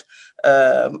committed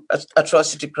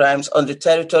atrocity crimes on the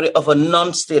territory of a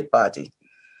non-state party.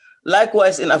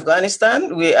 Likewise, in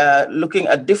Afghanistan, we are looking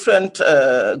at different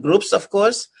groups, of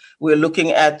course. We're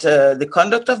looking at the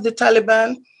conduct of the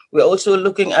Taliban. We're also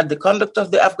looking at the conduct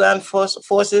of the Afghan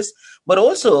forces, but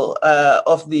also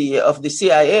of the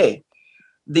CIA.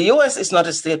 The US is not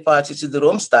a state party to the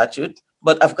Rome Statute,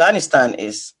 but Afghanistan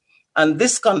is. And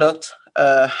this conduct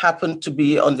happened to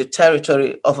be on the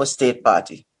territory of a state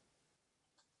party.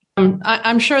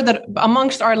 I'm sure that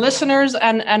amongst our listeners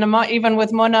and even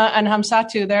with Mona and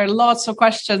Hamsatu, there are lots of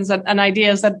questions and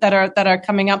ideas that are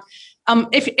coming up.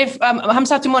 If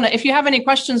Hamsatu, Mona, if you have any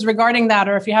questions regarding that,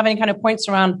 or if you have any kind of points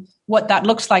around what that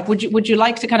looks like, would you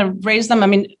like to kind of raise them? I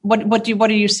mean, what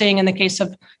are you seeing in the case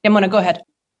of Mona? Go ahead.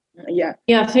 Yeah.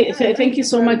 Thank you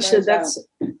so much.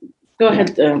 Go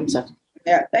ahead, Hamsatu.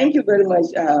 Yeah, thank you very much,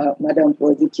 Madam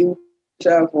Prosecutor,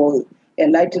 for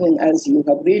enlightening us. You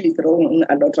have really thrown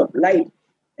a lot of light.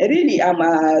 I really am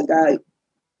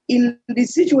in the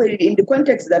situation, in the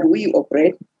context that we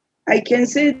operate. I can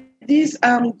say these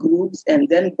armed groups and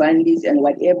then bandits and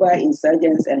whatever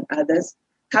insurgents and others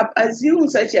have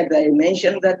assumed such a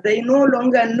dimension that they no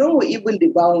longer know even the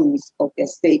bounds of a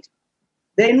state.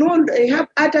 They have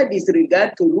utter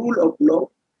disregard to rule of law,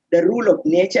 the rule of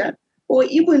nature, or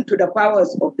even to the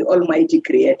powers of the Almighty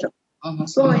Creator.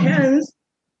 So hence,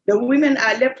 the women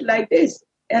are left like this.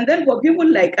 And then for people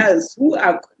like us who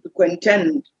are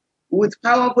content with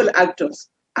powerful actors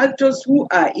who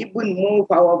are even more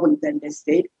powerful than the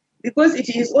state, because it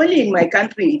is only in my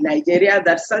country, Nigeria,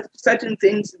 that certain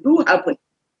things do happen.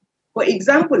 For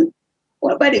example,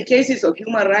 what about the cases of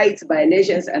human rights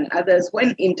violations and others?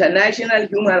 When international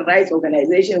human rights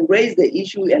organizations raise the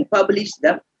issue and publish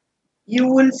them, you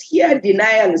will hear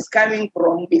denials coming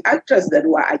from the actors that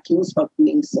were accused of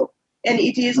doing so. And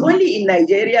it is only in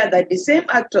Nigeria that the same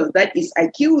actor that is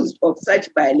accused of such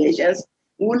violations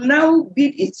will now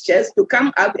beat its chest to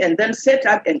come up and then set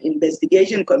up an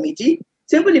investigation committee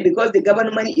simply because the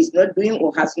government is not doing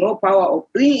or has no power of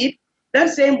doing it. That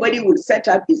same body will set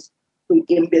up to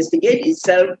investigate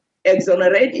itself,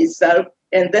 exonerate itself,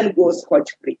 and then go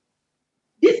scot-free.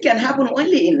 This can happen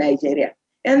only in Nigeria.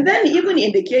 And then even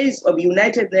in the case of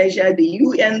United Nations, the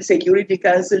UN Security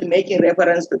Council making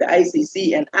reference to the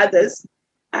ICC and others,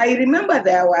 I remember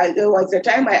there was a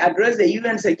time I addressed the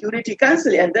UN Security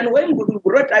Council, and then when we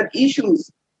brought up issues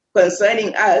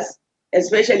concerning us,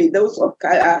 especially those of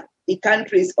the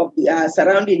countries of the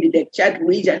surrounding the Chad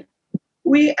region,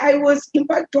 I was in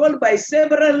fact told by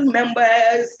several member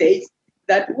states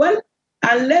that, well,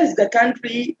 unless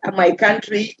my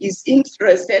country is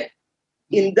interested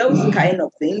in those kind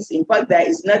of things, in fact, there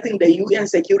is nothing the UN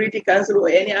Security Council or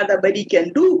any other body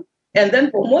can do. And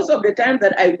then for most of the time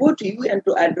that I go to UN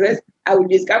to address, I will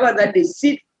discover that the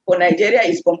seat for Nigeria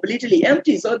is completely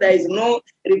empty. So there is no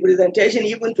representation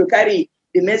even to carry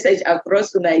the message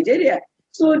across to Nigeria.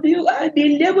 So the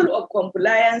level of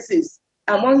compliances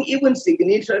among even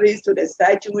signatories to the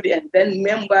statute and then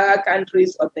member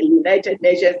countries of the United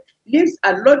Nations leaves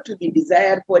a lot to be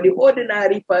desired for the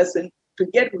ordinary person to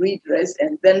get redress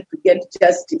and then to get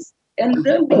justice. And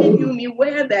then believe you me,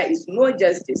 where there is no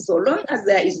justice, so long as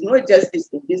there is no justice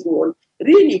in this world,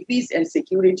 really peace and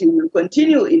security will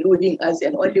continue eluding us,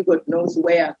 and only God knows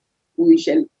where we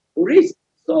shall reach.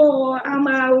 So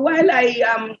while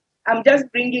I'm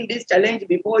just bringing this challenge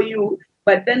before you,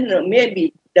 but then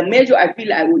maybe the major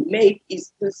appeal I would make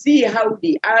is to see how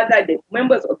the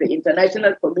members of the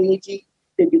international community,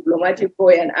 the diplomatic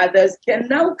corps and others can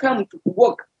now come to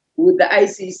work with the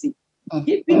ICC,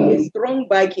 giving a strong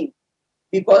backing,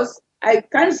 because I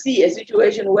can't see a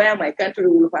situation where my country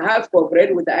will perhaps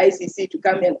cooperate with the ICC to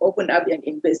come and open up an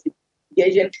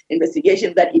investigation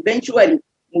that eventually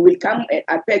will come and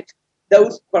affect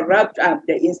those corrupt,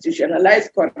 the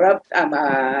institutionalized corrupt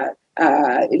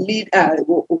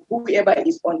whoever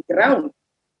is on ground.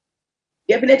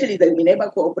 Definitely they will never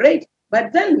cooperate.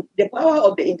 But then the power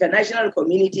of the international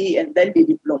community and then the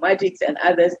diplomatics and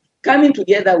others coming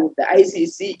together with the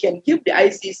ICC can give the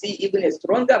ICC even a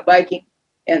stronger backing.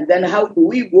 And then how do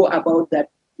we go about that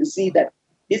to see that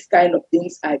these kind of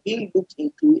things are being looked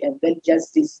into and then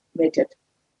justice meted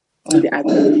to the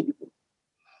other people?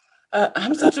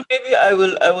 Hamza, maybe I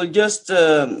will just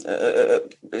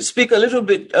speak a little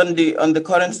bit on the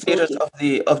current status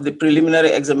of the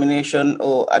preliminary examination,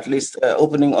 or at least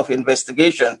opening of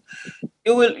investigation.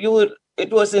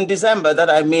 It was in December that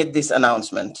I made this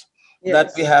announcement. Yes.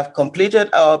 That we have completed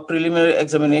our preliminary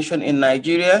examination in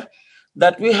Nigeria,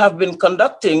 that we have been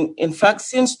conducting, in fact,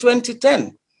 since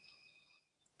 2010.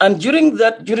 And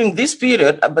during this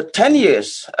period, about 10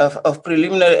 years of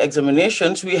preliminary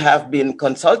examinations, we have been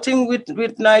consulting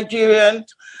with Nigerian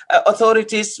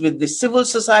authorities, with the civil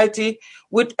society,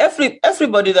 with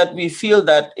everybody that we feel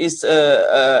that is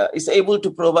able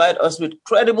to provide us with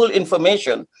credible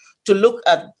information to look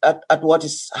at what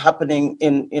is happening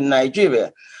in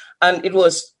Nigeria. And it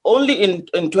was only in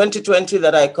 2020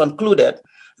 that I concluded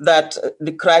that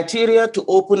the criteria to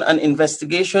open an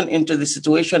investigation into the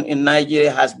situation in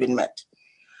Nigeria has been met.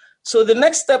 So the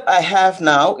next step I have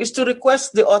now is to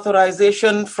request the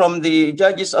authorization from the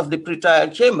judges of the pre-trial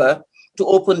chamber to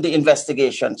open the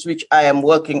investigations, which I am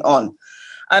working on.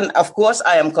 And of course,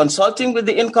 I am consulting with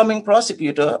the incoming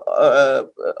prosecutor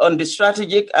on the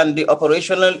strategic and the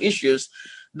operational issues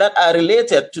that are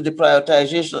related to the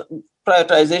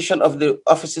prioritization of the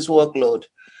office's workload,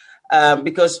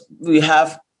 because we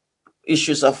have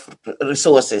issues of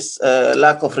resources,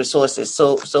 lack of resources.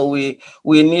 So we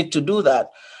need to do that.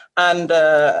 And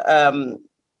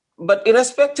but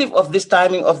irrespective of this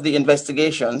timing of the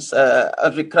investigations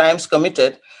of the crimes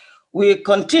committed, we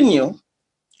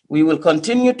will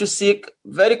continue to seek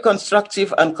very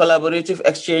constructive and collaborative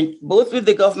exchange, both with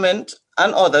the government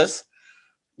and others,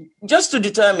 just to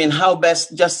determine how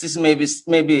best justice may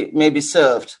be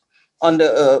served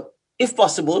under, if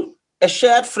possible, a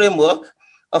shared framework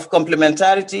of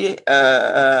complementarity,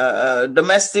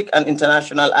 domestic and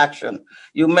international action.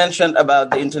 You mentioned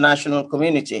about the international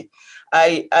community.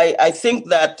 I think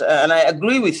that, and I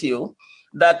agree with you,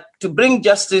 that to bring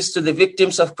justice to the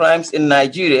victims of crimes in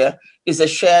Nigeria is a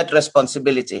shared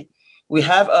responsibility. We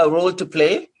have a role to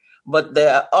play, but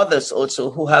there are others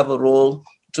also who have a role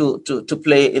to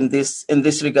play in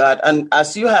this regard. And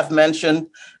as you have mentioned,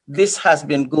 this has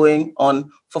been going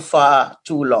on for far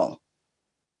too long.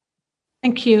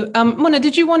 Thank you. Muna,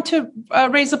 did you want to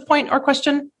raise a point or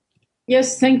question?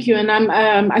 Yes, thank you. And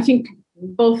I think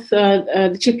both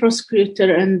the Chief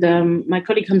Prosecutor and my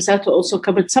colleague Hamsato also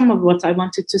covered some of what I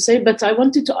wanted to say, but I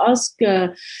wanted to ask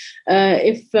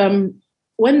if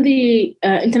when the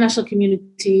international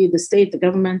community, the state, the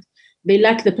government, they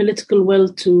lack the political will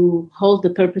to hold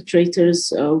the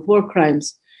perpetrators of war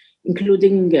crimes,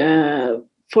 including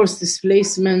forced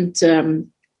displacement,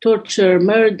 torture,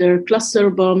 murder,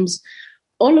 cluster bombs,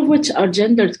 all of which are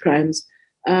gendered crimes.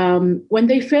 When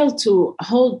they fail to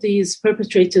hold these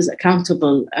perpetrators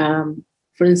accountable,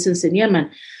 for instance, in Yemen,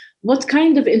 what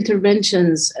kind of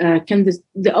interventions can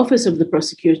the Office of the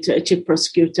Prosecutor, Chief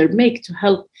Prosecutor, make to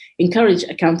help encourage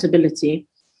accountability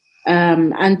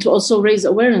and to also raise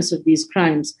awareness of these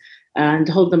crimes and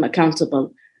hold them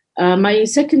accountable? My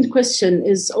second question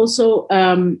is also,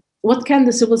 what can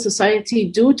the civil society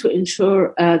do to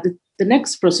ensure that the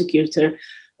next prosecutor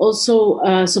also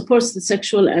supports the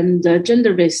sexual and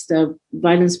gender-based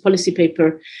violence policy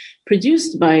paper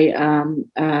produced by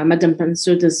Madam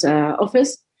Bensouda's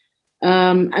office,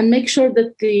 and make sure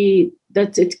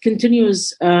that it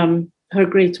continues her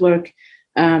great work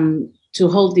to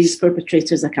hold these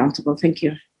perpetrators accountable? Thank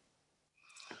you.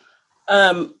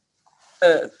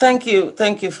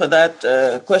 Thank you for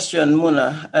that question,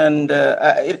 Muna, and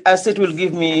as it will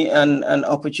give me an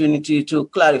opportunity to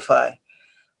clarify.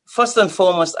 First and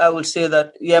foremost, I will say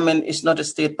that Yemen is not a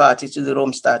state party to the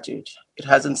Rome Statute. It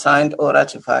hasn't signed or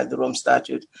ratified the Rome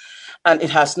Statute. And it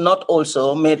has not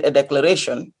also made a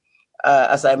declaration,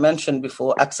 as I mentioned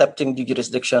before, accepting the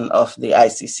jurisdiction of the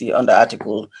ICC under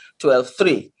Article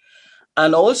 12.3.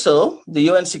 And also, the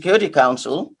UN Security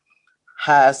Council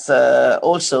has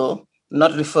also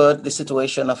not referred the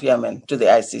situation of Yemen to the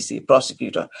ICC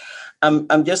prosecutor.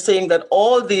 I'm just saying that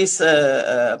all these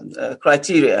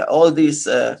criteria, all these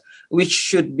which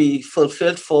should be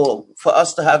fulfilled for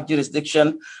us to have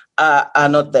jurisdiction are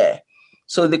not there.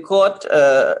 So the court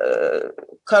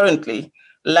currently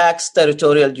lacks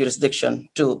territorial jurisdiction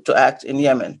to act in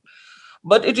Yemen.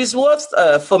 But it is worth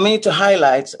for me to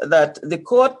highlight that the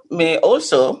court may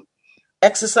also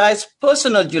exercise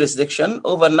personal jurisdiction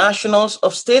over nationals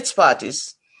of states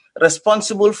parties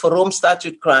responsible for Rome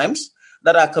Statute crimes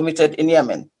that are committed in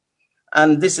Yemen.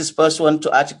 And this is pursuant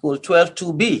to Article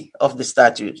 12.2b of the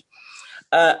statute.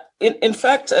 In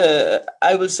fact,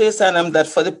 I will say, Sanam, that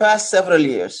for the past several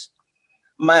years,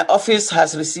 my office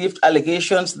has received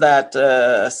allegations that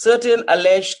certain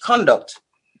alleged conduct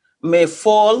may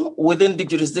fall within the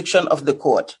jurisdiction of the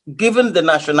court, given the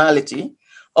nationality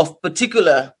of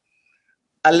particular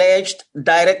alleged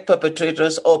direct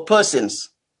perpetrators or persons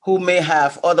who may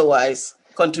have otherwise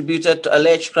contributed to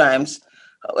alleged crimes,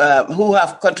 and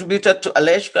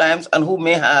who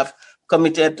may have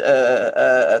committed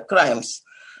crimes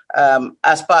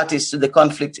as parties to the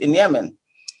conflict in Yemen.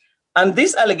 And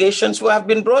these allegations have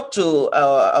been brought to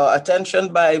our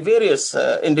attention by various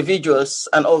individuals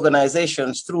and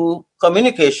organizations through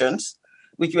communications,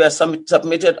 which were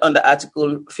submitted under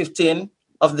Article 15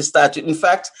 of the statute. In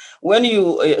fact, when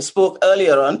you spoke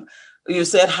earlier on, you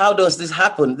said, how does this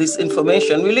happen? This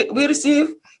information,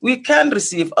 we can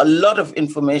receive a lot of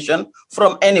information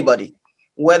from anybody,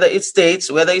 whether it's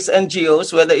states, whether it's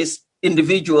NGOs, whether it's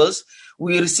individuals.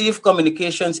 We receive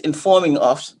communications informing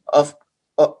us of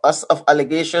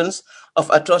allegations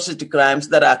of atrocity crimes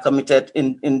that are committed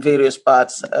in various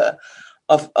parts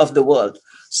of the world.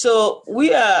 So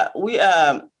we're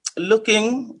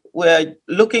looking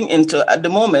into, at the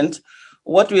moment,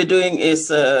 what we're doing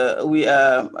is we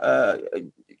are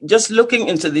just looking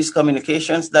into these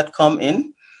communications that come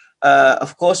in,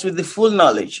 of course, with the full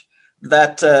knowledge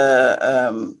that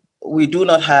we do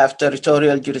not have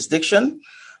territorial jurisdiction,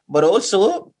 but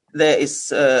also there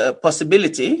is a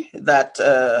possibility that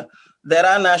there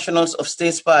are nationals of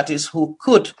states parties who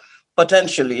could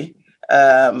potentially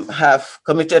have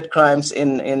committed crimes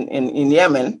in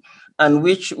Yemen, and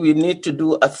which we need to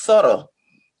do a thorough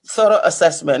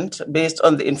assessment based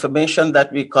on the information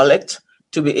that we collect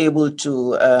to be able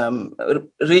to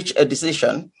reach a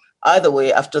decision either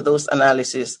way after those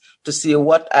analyses to see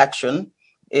what action,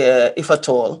 if at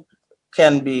all,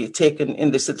 can be taken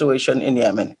in the situation in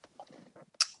Yemen.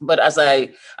 But as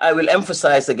I will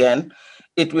emphasize again,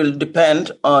 it will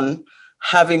depend on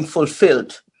having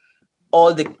fulfilled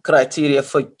all the criteria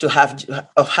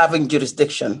of having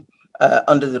jurisdiction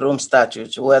under the Rome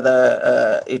Statute,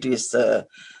 whether it is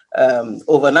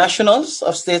over nationals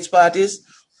of states parties,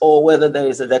 or whether there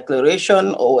is a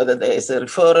declaration, or whether there is a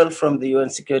referral from the UN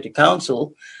Security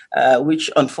Council, which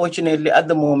unfortunately at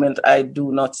the moment I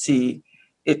do not see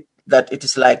that it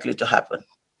is likely to happen.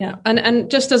 Yeah, and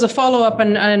just as a follow-up,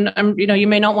 and you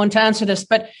may not want to answer this,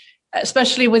 but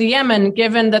especially with Yemen,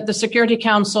 given that the Security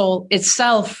Council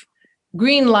itself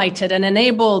green-lighted and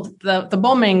enabled the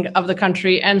bombing of the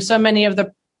country, and so many of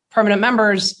the permanent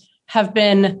members have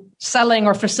been selling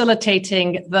or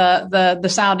facilitating the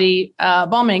Saudi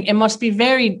bombing, it must be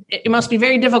very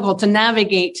difficult to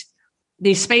navigate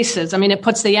these spaces. I mean, it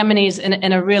puts the Yemenis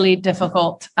in a really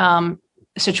difficult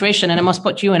situation, and it must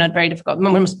put you in a very difficult.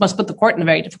 Must put the court in a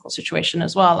very difficult situation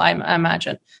as well. I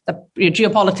imagine the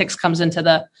geopolitics comes into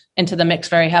the mix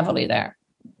very heavily there.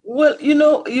 Well,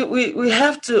 we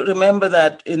have to remember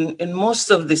that in most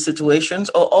of the situations,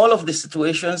 or all of the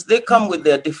situations, they come with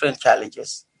their different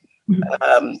challenges.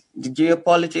 The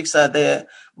geopolitics are there,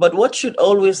 but what should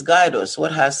always guide us,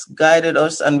 what has guided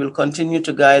us and will continue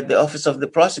to guide the Office of the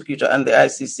Prosecutor and the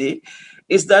ICC,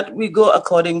 is that we go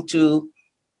according to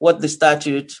what the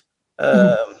statute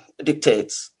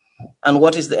dictates and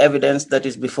what is the evidence that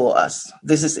is before us.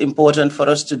 This is important for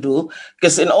us to do,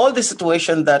 because in all the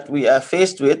situations that we are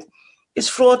faced with, it's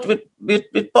fraught with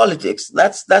politics.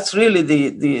 That's really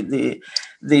the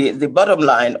bottom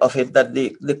line of it, that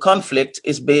the conflict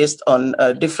is based on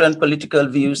different political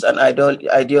views and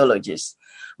ideologies.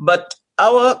 But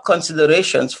our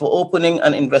considerations for opening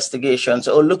an investigation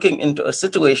or looking into a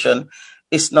situation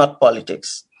is not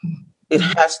politics. It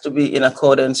has to be in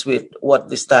accordance with what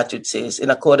the statute says, in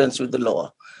accordance with the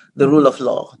law, the rule of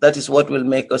law. That is what will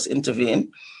make us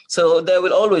intervene. So there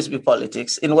will always be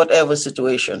politics in whatever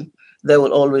situation. There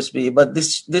will always be, but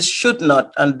this should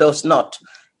not and does not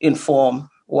inform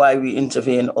why we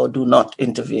intervene or do not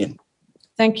intervene.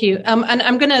 Thank you. And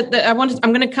I'm going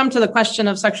to come to the question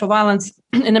of sexual violence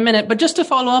in a minute, but just to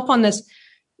follow up on this,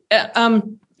 as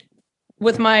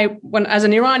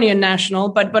an Iranian national,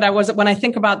 but when I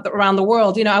think about around the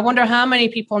world, I wonder how many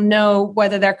people know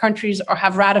whether their countries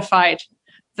have ratified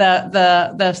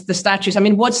the statutes. I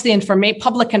mean, what's the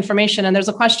public information? And there's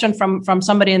a question from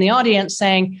somebody in the audience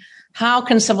saying, how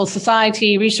can civil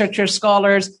society, researchers,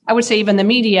 scholars, I would say even the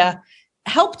media,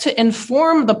 help to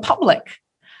inform the public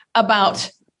about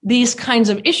these kinds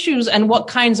of issues and what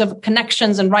kinds of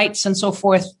connections and rights and so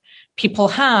forth people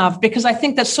have? Because I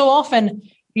think that so often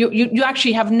you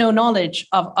actually have no knowledge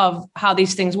of how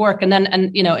these things work.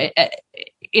 The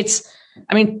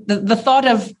thought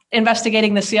of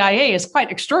investigating the CIA is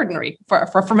quite extraordinary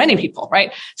for many people,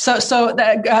 right? So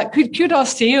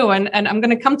kudos to you. And I'm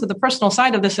going to come to the personal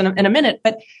side of this in a minute.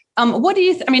 But what do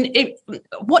you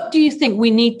think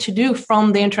we need to do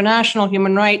from the international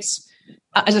human rights,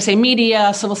 as I say,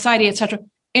 media, civil society, et cetera,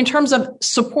 in terms of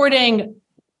supporting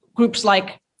groups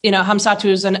like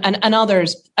Hamsatu's and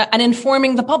others, and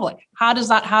informing the public? How does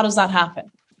that happen?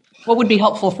 What would be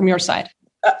helpful from your side?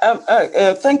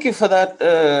 Thank you for that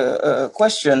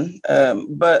question.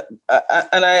 But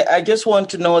I just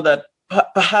want to know that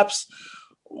perhaps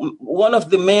one of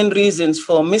the main reasons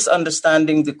for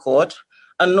misunderstanding the court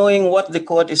and knowing what the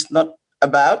court is not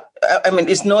about,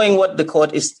 is knowing what the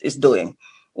court is doing.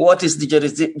 What is the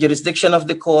jurisdiction of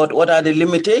the court? What are the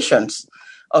limitations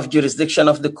of jurisdiction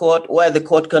of the court? Where the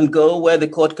court can go, where the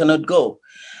court cannot go?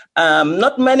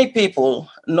 Not many people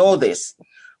know this.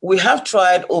 We have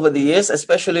tried over the years,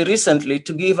 especially recently,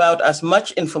 to give out as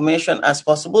much information as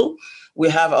possible. We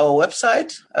have our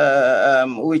website,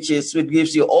 which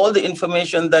gives you all the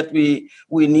information that we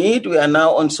need. We are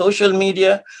now on social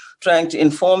media, trying to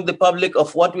inform the public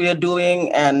of what we are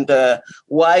doing and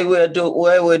why we're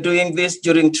doing this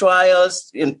during trials,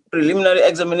 in preliminary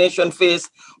examination phase.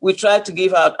 We try to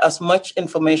give out as much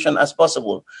information as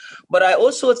possible. But I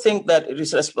also think that it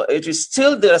is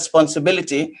still the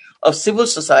responsibility of civil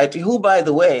society, who, by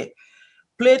the way,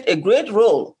 played a great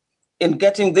role in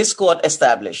getting this court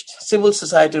established. Civil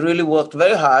society really worked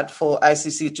very hard for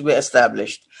ICC to be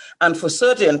established. And for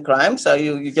certain crimes,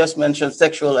 you just mentioned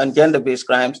sexual and gender-based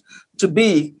crimes, to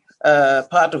be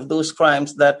part of those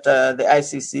crimes that the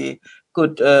ICC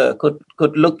could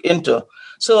look into.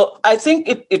 So I think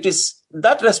it is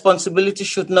that responsibility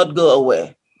should not go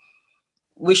away.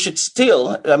 We should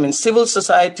still, civil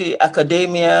society,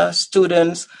 academia,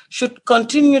 students should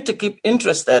continue to keep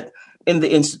interested in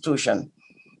the institution,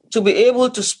 to be able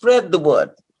to spread the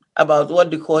word about what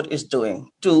the court is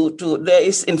doing. There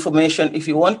is information. If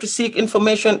you want to seek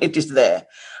information, it is there.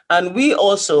 And we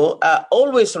also are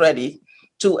always ready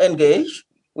to engage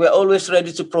We're always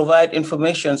ready to provide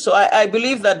information. So I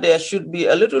believe that there should be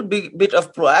a little bit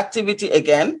of proactivity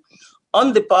again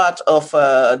on the part of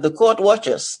the court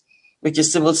watchers, which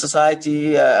is civil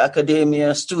society,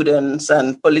 academia, students,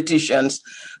 and politicians.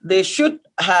 They should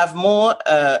have more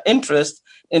interest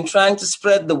in trying to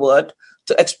spread the word,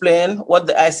 to explain what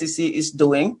the ICC is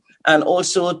doing, and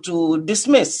also to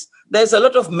dismiss. There's a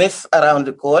lot of myth around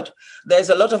the court. There's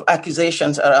a lot of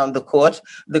accusations around the court.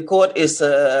 The court is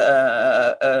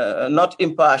not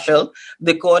impartial.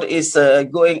 The court is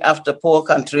going after poor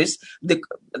countries.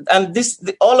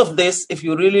 All of this, if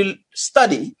you really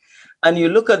study and you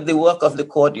look at the work of the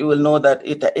court, you will know that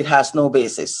it has no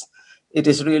basis. It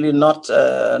is really not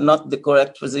the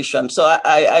correct position. So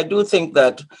I do think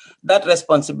that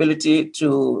responsibility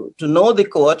to know the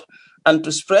court and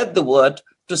to spread the word,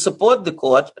 to support the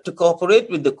court, to cooperate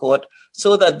with the court,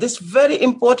 so that this very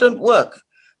important work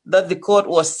that the court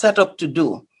was set up to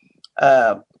do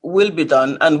will be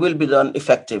done and will be done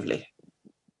effectively.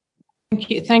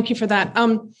 Thank you for that.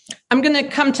 I'm going to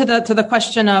come to the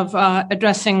question of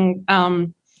addressing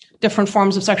different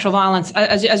forms of sexual violence,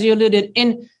 as you alluded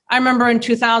in. I remember in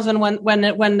 2000 when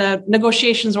the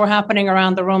negotiations were happening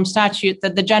around the Rome Statute,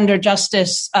 that the Gender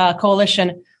Justice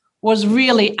Coalition was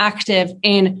really active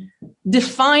in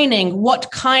defining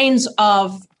what kinds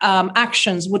of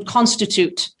actions would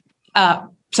constitute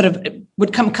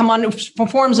would come on from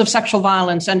forms of sexual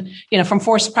violence, and from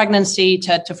forced pregnancy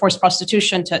to forced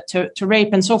prostitution to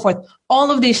rape and so forth. All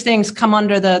of these things come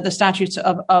under the statutes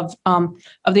of the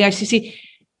ICC.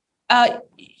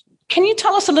 Can you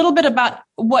tell us a little bit about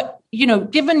what,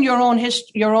 given your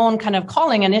own kind of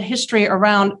calling and history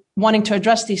around wanting to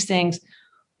address these things,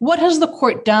 what has the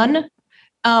court done?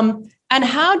 And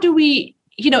how do we,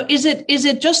 is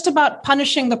it just about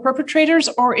punishing the perpetrators,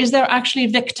 or is there actually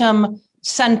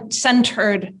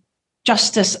victim-centered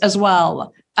justice as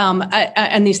well?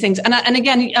 And these things. And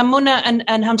again, Muna and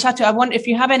Hamsatu, I wonder if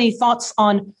you have any thoughts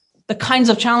on the kinds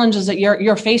of challenges that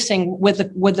you're facing with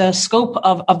the scope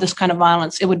of this kind of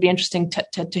violence. It would be interesting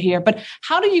to hear. But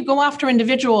how do you go after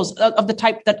individuals of the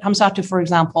type that Hamsatu, for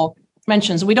example,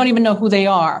 mentions? We don't even know who they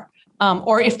are.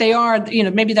 Or if they are,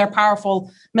 maybe they're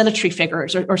powerful military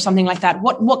figures or something like that.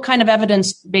 What kind of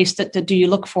evidence based do you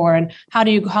look for, and how do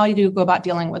you go about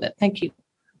dealing with it? Thank you.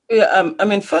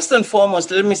 Yeah, first and foremost,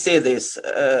 let me say this: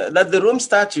 that the Rome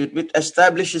Statute, which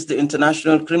establishes the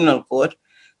International Criminal Court,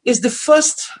 is the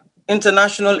first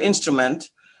international instrument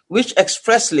which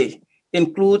expressly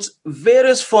includes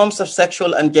various forms of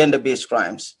sexual and gender-based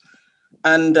crimes,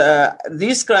 and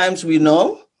these crimes, we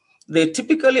know, they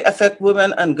typically affect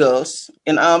women and girls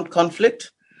in armed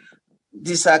conflict.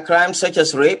 These are crimes such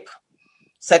as rape,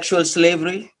 sexual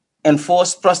slavery,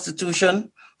 enforced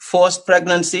prostitution, forced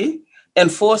pregnancy,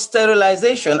 enforced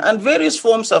sterilization, and various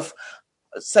forms of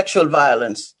sexual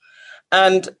violence.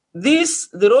 And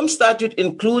the Rome Statute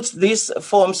includes these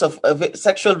forms of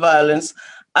sexual violence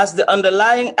as the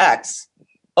underlying acts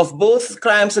of both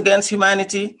crimes against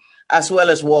humanity as well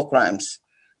as war crimes.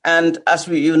 And as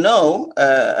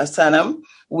Sanam,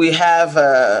 we have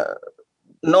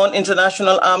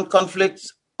non-international armed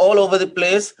conflicts all over the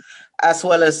place, as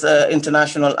well as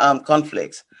international armed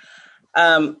conflicts.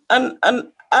 And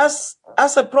as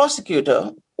a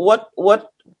prosecutor, what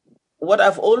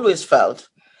I've always felt,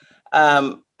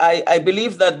 I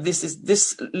believe that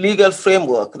this legal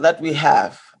framework that we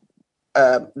have,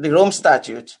 the Rome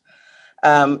Statute,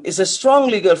 is a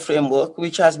strong legal framework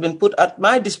which has been put at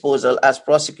my disposal as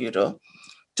prosecutor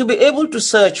to be able to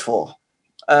search for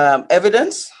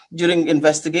evidence during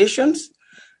investigations.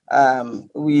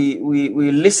 We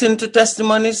listen to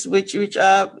testimonies which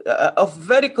are of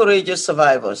very courageous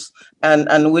survivors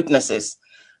and witnesses.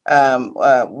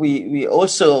 We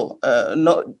also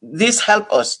know these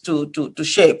help us to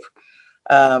shape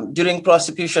during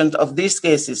prosecution of these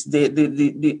cases.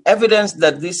 The evidence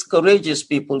that these courageous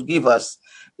people give us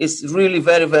is really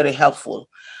very, very helpful.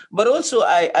 But also,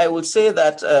 I would say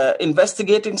that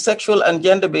investigating sexual and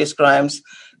gender-based crimes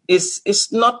is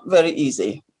not very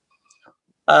easy.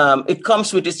 It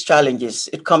comes with its challenges.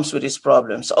 It comes with its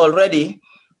problems. Already,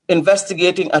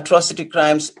 investigating atrocity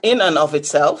crimes in and of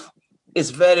itself is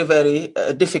very, very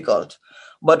difficult.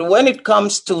 But when it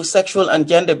comes to sexual and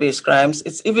gender-based crimes,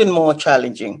 it's even more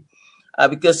challenging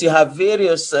because you have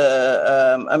various,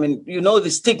 the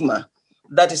stigma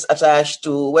that is attached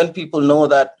to when people know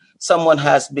that someone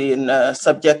has been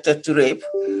subjected to rape.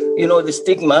 The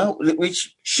stigma,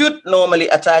 which should normally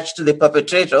attach to the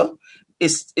perpetrator,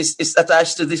 is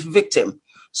attached to this victim.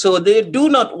 So they do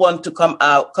not want to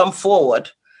come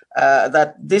forward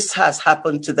that this has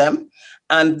happened to them.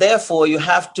 And therefore, you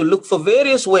have to look for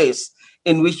various ways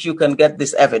in which you can get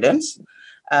this evidence,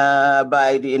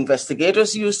 by the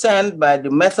investigators you send, by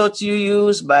the methods you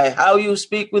use, by how you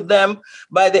speak with them,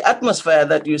 by the atmosphere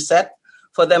that you set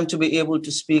for them to be able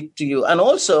to speak to you, and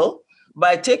also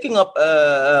by taking up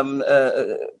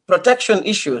protection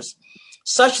issues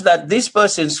such that these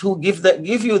persons who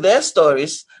give you their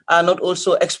stories are not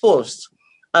also exposed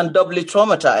and doubly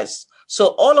traumatized.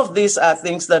 So all of these are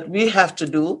things that we have to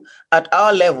do at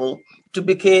our level to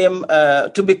be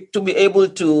able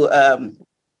to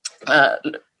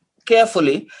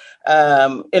carefully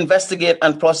investigate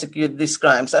and prosecute these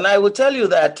crimes. And I will tell you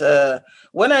that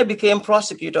when I became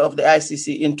prosecutor of the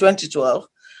ICC in 2012,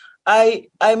 I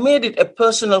made it a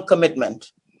personal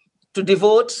commitment to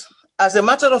devote, as a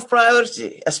matter of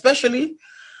priority, especially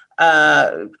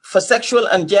for sexual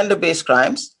and gender-based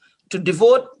crimes, to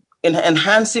devote in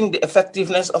enhancing the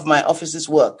effectiveness of my office's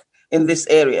work in this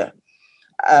area,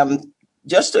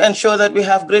 just to ensure that we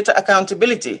have greater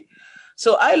accountability.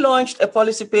 So I launched a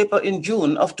policy paper in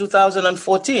June of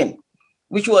 2014,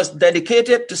 which was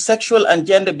dedicated to sexual and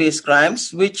gender-based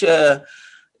crimes, which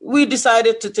we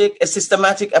decided to take a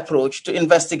systematic approach to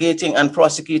investigating and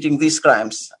prosecuting these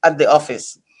crimes at the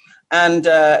office. And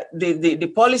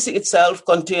the policy itself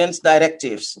contains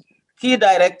directives, key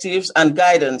directives and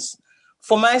guidance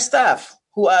for my staff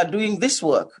who are doing this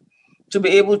work to be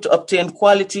able to obtain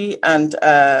quality and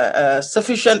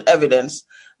sufficient evidence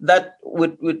that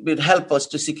would help us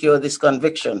to secure these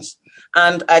convictions.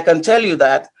 And I can tell you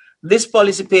that this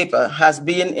policy paper has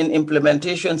been in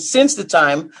implementation since the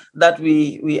time that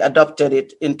we adopted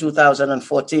it in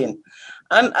 2014.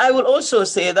 And I will also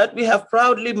say that we have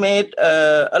proudly made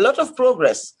a lot of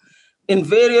progress in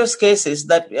various cases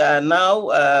that are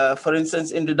now, for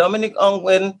instance, in the Dominic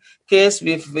Ongwen case,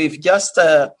 we've just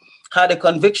had a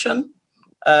conviction.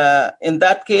 In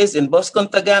that case, in Bosco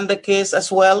Ntaganda case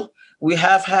as well, we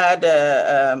have had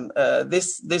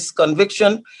this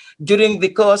conviction. During the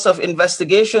course of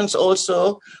investigations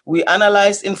also, we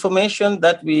analyzed information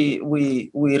that we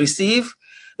receive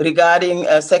regarding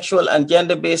sexual and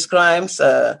gender-based crimes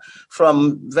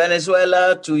from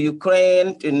Venezuela to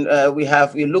Ukraine.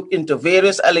 We looked into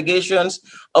various allegations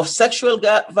of sexual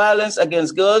violence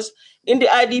against girls in the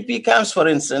IDP camps, for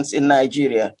instance, in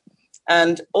Nigeria,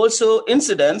 and also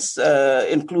incidents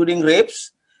including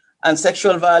rapes and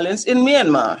sexual violence in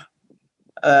Myanmar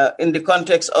in the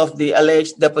context of the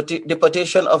alleged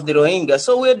deportation of the Rohingya.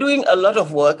 So we're doing a lot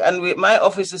of work, and my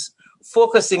office is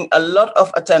focusing a lot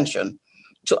of attention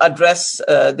to address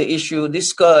the issue, this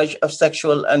scourge of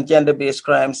sexual and gender-based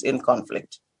crimes in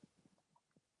conflict.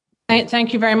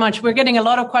 Thank you very much. We're getting a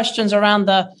lot of questions around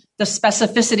the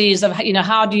specificities of,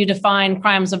 how do you define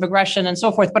crimes of aggression and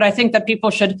so forth. But I think that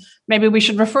maybe we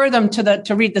should refer them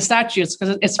to read the statutes,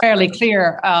 because it's fairly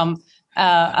clear.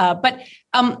 But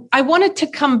I wanted to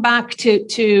come back to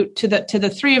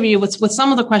the three of you with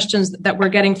some of the questions that we're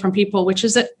getting from people, which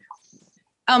is that,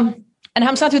 and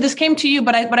Hamsatu, this came to you,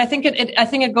 but I think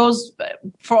it goes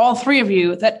for all three of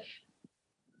you, that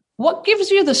what gives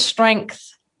you the strength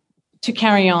to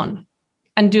carry on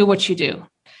and do what you do?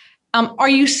 Are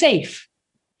you safe?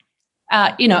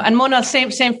 And Mona,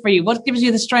 same for you. What gives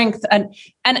you the strength? And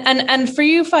for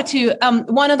you, Fatou,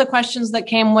 one of the questions that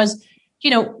came was,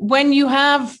 when you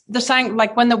have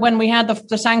when we had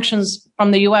the sanctions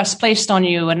from the US placed on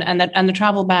you and the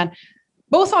travel ban,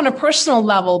 both on a personal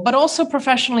level, but also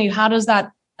professionally, how does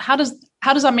that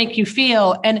make you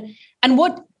feel? And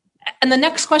the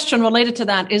next question related to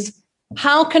that is,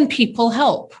 how can people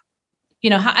help?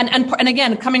 And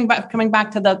again, coming back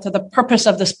to the purpose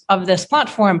of this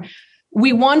platform,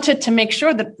 we wanted to make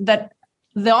sure that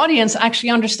the audience actually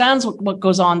understands what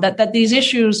goes on, that these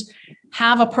issues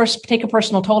take a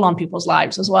personal toll on people's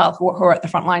lives as well, who are at the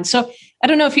front line. So I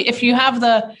don't know if you have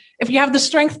the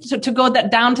strength to go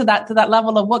down to that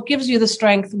level of what gives you the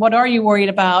strength, what are you worried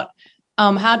about,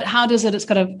 how does it's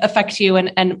going to affect you,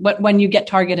 and when you get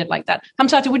targeted like that.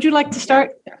 Hamsatu, would you like to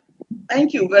start?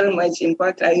 Thank you very much. In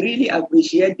fact, I really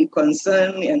appreciate the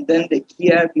concern and then the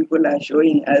care people are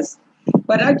showing us.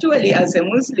 But actually, as a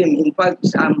Muslim, in fact,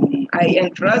 I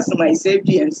entrust my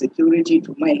safety and security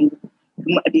to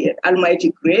the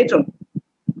Almighty Creator.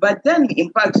 But then, in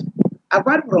fact,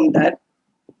 apart from that,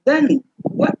 then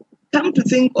come to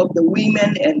think of the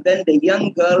women and then the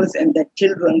young girls and the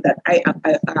children that I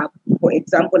for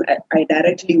example, I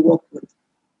directly work with.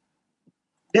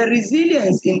 The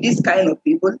resilience in this kind of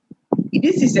people,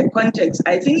 this is a context.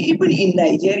 I think even in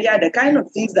Nigeria, the kind of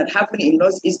things that happen in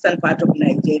northeastern part of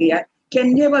Nigeria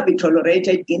can never be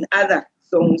tolerated in other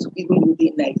zones, even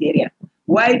within Nigeria.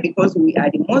 Why? Because we are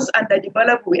the most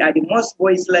underdeveloped, we are the most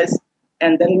voiceless,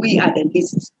 and then we are the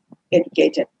least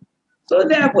educated. So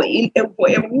therefore, for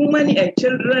a woman and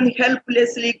children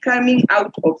helplessly coming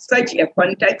out of such a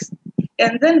context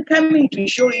and then coming to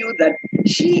show you that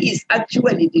she is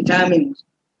actually determined,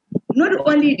 not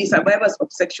only the survivors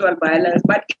of sexual violence,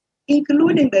 but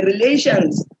including the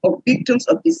relations of victims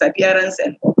of disappearance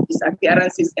and of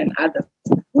disappearances and others,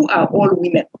 who are all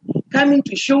women, coming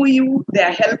to show you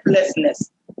their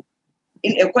helplessness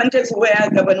in a context where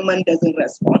government doesn't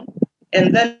respond.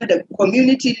 And then the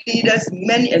community leaders,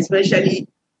 men especially,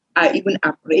 are even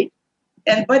afraid.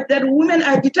 But that women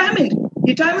are determined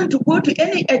to go to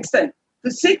any extent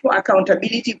to seek for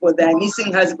accountability for their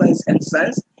missing husbands and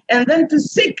sons, and then to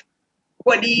seek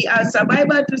for the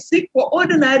survivor, to seek for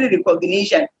ordinary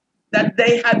recognition that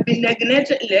they have been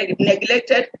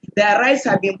neglected, their rights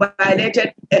have been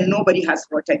violated, and nobody has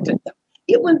protected them.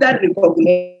 Even that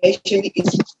recognition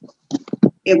is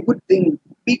a good thing,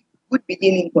 good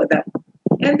beginning for that.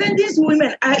 And then these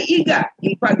women are eager,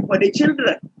 in fact, for the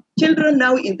children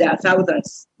now in their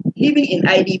thousands, living in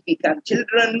IDP camp,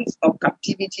 children of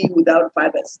captivity without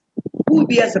fathers. Who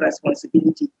bears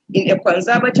responsibility in a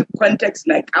conservative context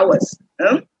like ours,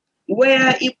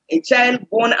 where if a child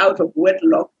born out of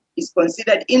wedlock is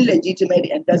considered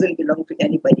illegitimate and doesn't belong to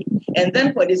anybody? And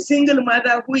then for the single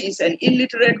mother who is an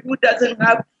illiterate, who doesn't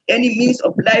have any means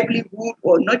of livelihood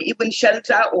or not even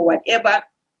shelter or whatever,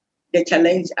 the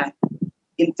challenge are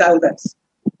in thousands.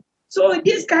 So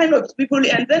these kind of people,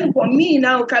 and then for me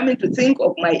now coming to think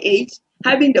of my age,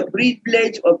 having the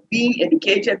privilege of being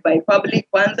educated by public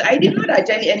funds. I did not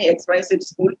attend any expensive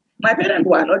school. My parents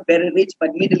were not very rich,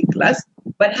 but middle class.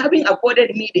 But having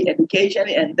afforded me the education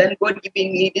and then God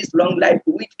giving me this long life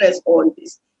to witness all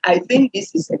this, I think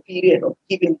this is a period of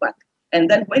giving back. And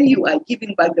then when you are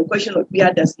giving back, the question of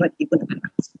fear does not even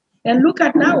arise. And look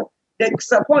at now, the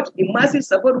support, the massive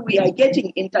support we are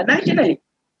getting internationally.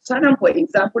 Sanam, for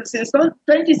example, since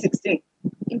 2016,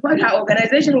 in fact, her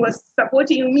organization was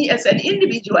supporting me as an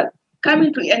individual,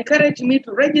 coming to encourage me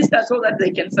to register so that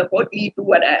they can support me do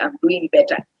what I am doing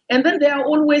better. And then they are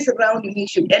always around me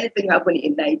should anything happen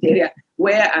in Nigeria.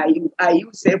 Where are you? Are you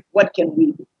safe? What can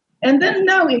we do? And then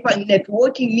now, in fact,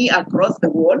 networking me across the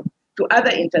world to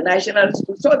other internationals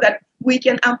so that we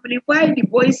can amplify the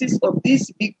voices of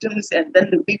these victims and then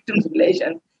the victims'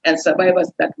 relations and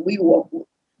survivors that we work with.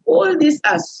 All these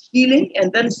are healing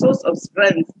and then source of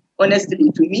strength,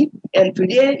 honestly, to me. And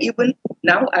today, even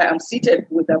now, I am seated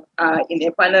with in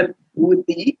a panel with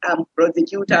the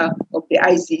prosecutor of the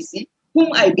ICC,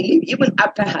 whom I believe, even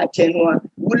after her tenure,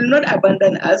 will not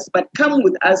abandon us, but come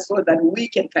with us so that we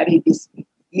can carry this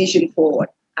mission forward.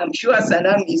 I'm sure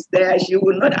Sanam is there. She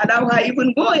will not allow her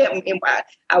even go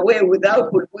away without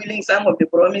fulfilling some of the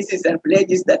promises and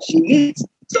pledges that she needs.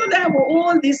 So therefore,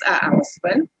 all these are our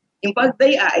strength. In fact,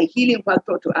 they are a healing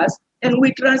factor to us, and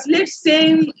we translate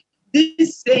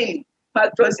these same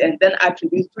factors and then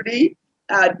attributes to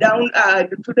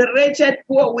the wretched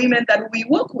poor women that we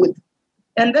work with,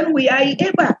 and then we are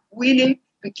ever willing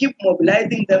to keep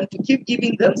mobilizing them, to keep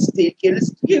giving them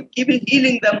skills, to keep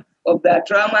healing them of their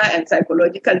trauma and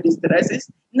psychological distresses.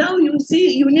 Now you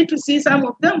need to see some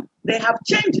of them. They have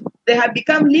changed. They have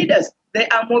become leaders. They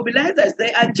are mobilizers.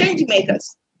 They are change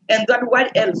makers. And then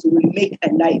what else will make a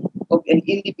life of an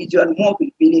individual more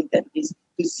fulfilling than this?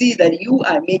 To see that you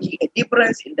are making a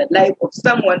difference in the life of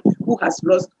someone who has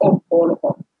lost all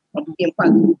hope. In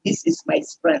fact, this is my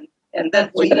strength. And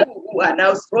then for you who are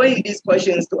now throwing these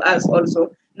questions to us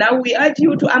also, now we urge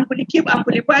you to keep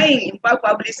amplifying, in fact,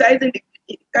 publicizing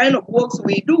the kind of works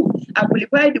we do,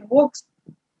 amplify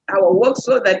our work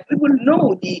so that people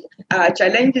know the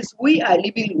challenges we are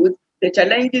living with, the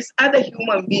challenges other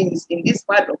human beings in this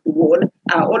part of the world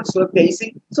are also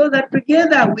facing, so that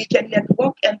together we can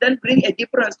network and then bring a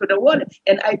difference to the world.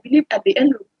 And I believe at the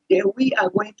end of the day, we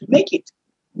are going to make it.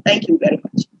 Thank you very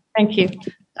much. Thank you.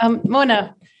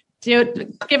 Mona,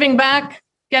 giving back,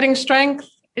 getting strength,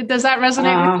 does that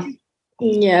resonate with you?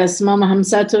 Yes, Mama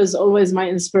Hamsato is always my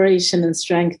inspiration and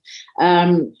strength.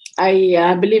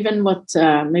 I believe in what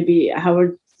maybe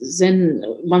Howard Zinn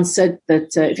once said,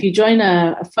 that if you join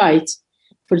a fight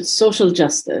for social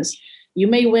justice, you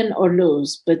may win or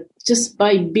lose, but just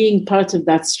by being part of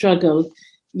that struggle,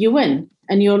 you win,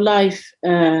 and your life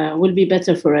will be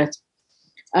better for it.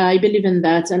 I believe in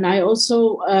that. And I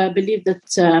also believe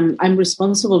that I'm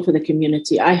responsible for the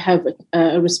community. I have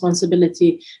a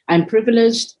responsibility. I'm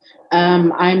privileged.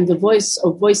 I'm the voice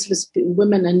of voiceless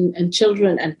women and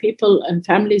children and people and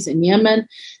families in Yemen.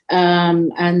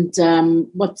 And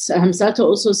what Hamsato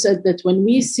also said, that when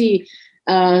we see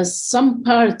some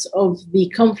part of the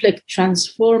conflict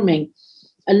transforming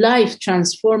a life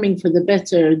transforming for the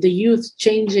better, the youth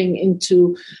changing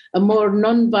into a more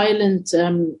non-violent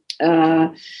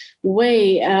way.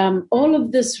 All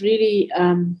of this really,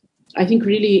 I think,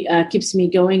 really keeps me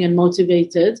going and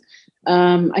motivated.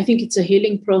 I think it's a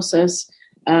healing process.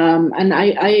 And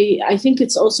I think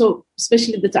it's also,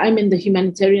 especially that I'm in the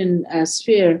humanitarian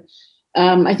sphere,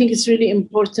 I think it's really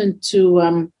important to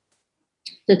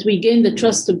that we gain the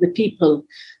trust of the people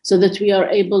so that we are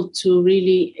able to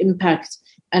really impact.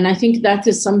 And I think that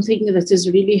is something that has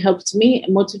really helped me,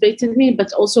 motivated me,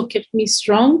 but also kept me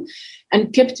strong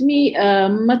and kept me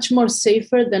much more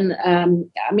safer than,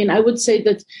 I would say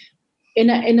that in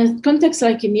a context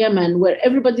like in Yemen, where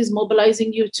everybody's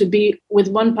mobilizing you to be with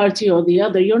one party or the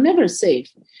other, you're never safe.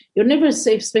 You're never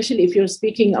safe, especially if you're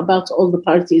speaking about all the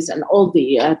parties and all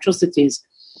the atrocities.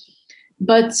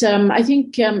 But I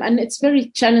think, and it's very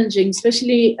challenging,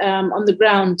 especially on the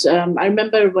ground. I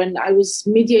remember when I was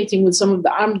mediating with some of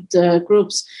the armed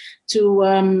groups to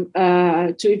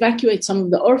evacuate some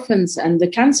of the orphans and the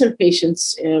cancer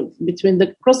patients between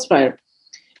the crossfire.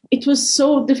 It was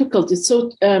so difficult. It's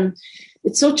so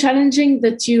challenging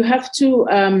that you have to.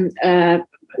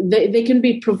 They can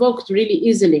be provoked really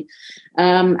easily,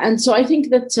 and so I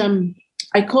think that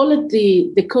I call it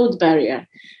the code barrier.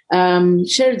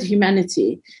 Shared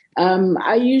humanity.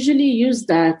 I usually use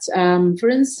that. For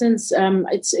instance,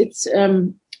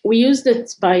 we used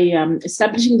it by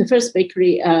establishing the first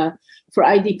bakery for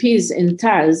IDPs in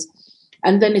Taz,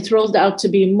 and then it rolled out to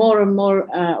be more and more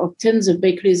of tens of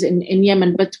bakeries in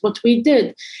Yemen. But what we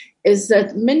did is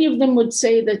that many of them would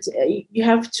say that you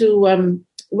have to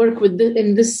work with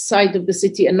in this side of the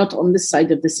city and not on this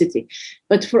side of the city.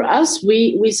 But for us,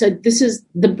 we said this is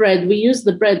the bread. We use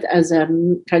the bread as a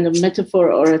kind of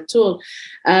metaphor or a tool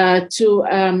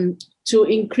to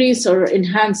increase or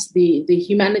enhance the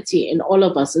humanity in all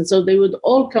of us. And so they would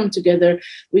all come together.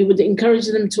 We would encourage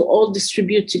them to all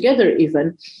distribute together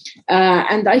even.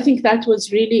 And I think that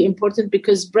was really important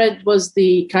because bread was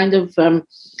the kind of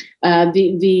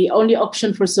the only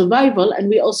option for survival, and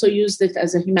we also used it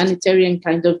as a humanitarian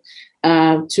kind of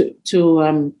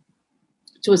to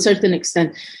a certain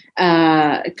extent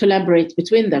collaborate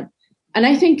between them. And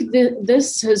I think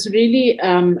this has really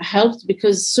helped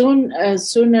because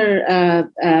sooner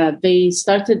they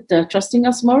started trusting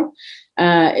us more.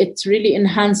 It really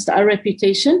enhanced our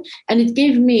reputation, and it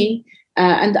gave me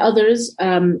and others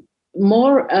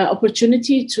more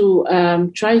opportunity to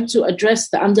try to address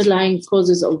the underlying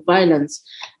causes of violence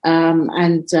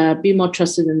and be more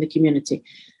trusted in the community.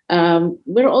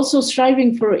 We're also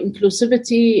striving for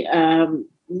inclusivity,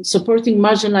 supporting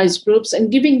marginalized groups and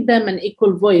giving them an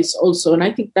equal voice also. And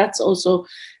I think that's also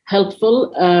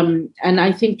helpful. And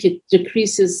I think it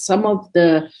decreases some of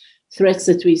the threats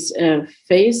that we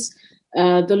face.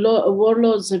 The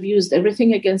warlords have used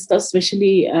everything against us,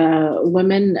 especially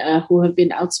women who have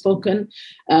been outspoken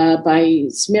by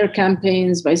smear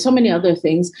campaigns, by so many other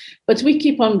things. But we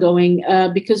keep on going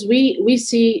because we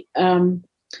see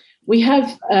we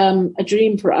have a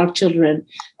dream for our children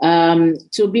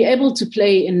to be able to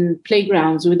play in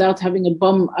playgrounds without having a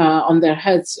bomb on their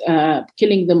heads,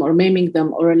 killing them or maiming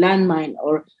them, or a landmine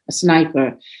or a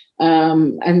sniper.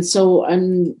 And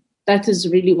that is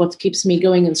really what keeps me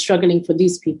going and struggling for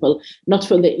these people, not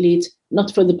for the elite,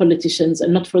 not for the politicians,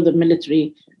 and not for the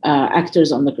military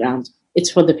actors on the ground. It's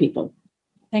for the people.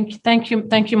 Thank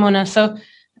you, Mona. So,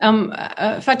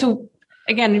 Fatou,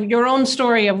 again, your own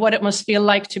story of what it must feel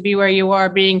like to be where you are,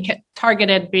 being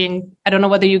targeted, I don't know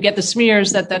whether you get the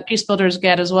smears that the peace builders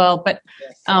get as well, but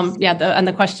and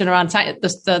the question around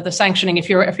the sanctioning, if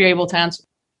you're able to answer.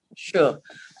 Sure.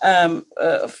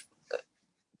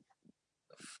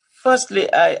 Firstly,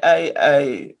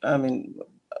 I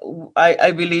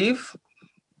believe,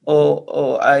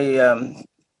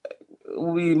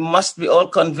 we must be all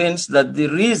convinced that the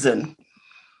reason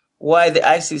why the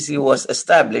ICC was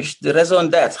established, the raison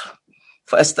d'être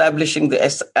for establishing the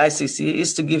ICC,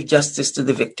 is to give justice to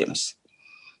the victims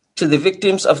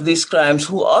of these crimes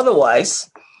who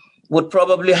otherwise would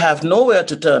probably have nowhere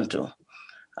to turn to.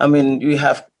 I mean, we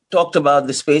have talked about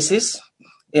the spaces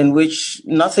in which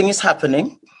nothing is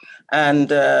happening. And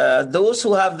those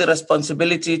who have the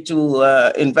responsibility to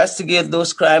investigate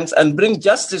those crimes and bring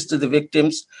justice to the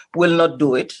victims will not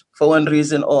do it for one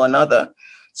reason or another.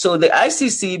 So the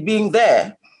ICC being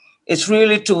there is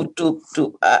really to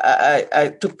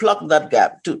plug that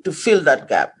gap, to fill that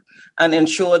gap, and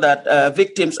ensure that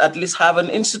victims at least have an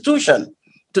institution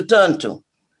to turn to,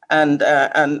 and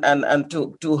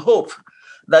to hope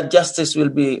that justice will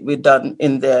be done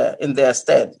in their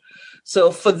stead.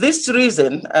 So for this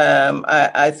reason,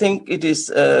 I think it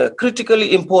is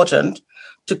critically important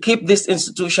to keep this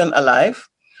institution alive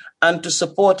and to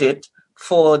support it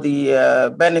for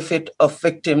the benefit of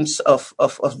victims of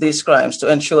these crimes, to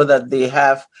ensure that they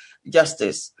have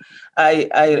justice.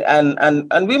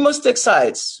 And we must take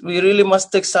sides. We really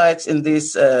must take sides in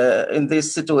these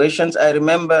situations. I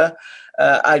remember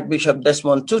Archbishop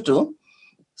Desmond Tutu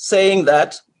saying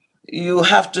that you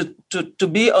have to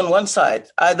be on one side,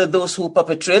 either those who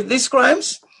perpetrate these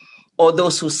crimes or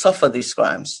those who suffer these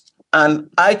crimes. And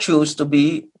I choose to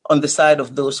be on the side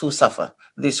of those who suffer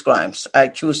these crimes. I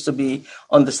choose to be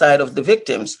on the side of the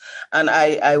victims. And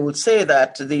I would say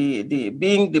that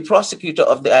being the prosecutor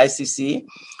of the ICC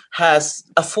has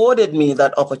afforded me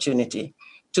that opportunity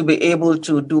to be able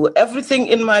to do everything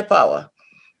in my power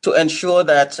to ensure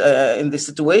that in the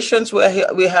situations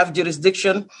where we have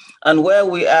jurisdiction and where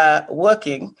we are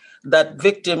working, that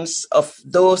victims of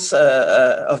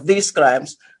these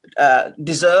crimes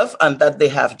deserve and that they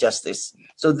have justice.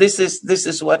 So this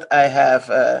is what I have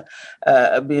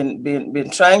been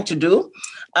trying to do,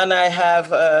 and I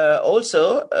have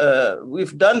also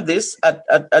we've done this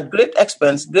at great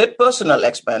expense, great personal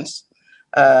expense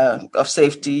of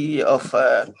safety, of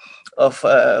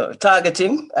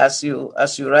targeting, as you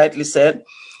rightly said.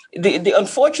 The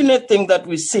unfortunate thing that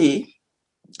we see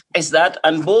is that,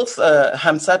 and both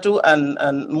Hamsatu and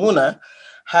Muna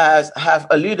have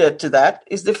alluded to that,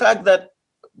 is the fact that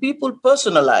people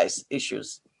personalize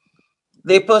issues.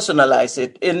 They personalize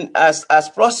it. As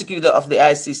prosecutor of the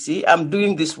ICC, I'm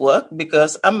doing this work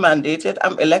because I'm mandated,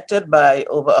 I'm elected by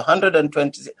over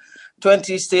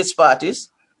 120 states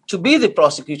parties to be the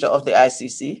prosecutor of the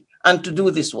ICC and to do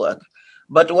this work.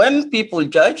 But when people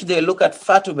judge, they look at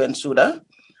Fatou Bensouda,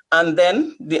 and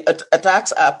then the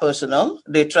attacks are personal.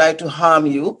 They try to harm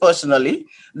you personally.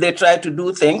 They try to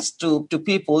do things to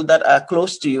people that are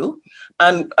close to you,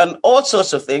 and all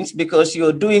sorts of things, because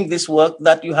you're doing this work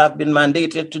that you have been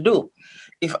mandated to do.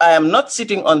 If I am not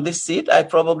sitting on this seat, I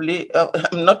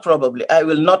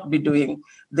will not be doing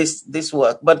this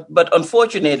work. But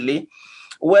unfortunately,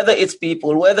 whether it's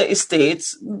people, whether it's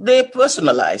states, they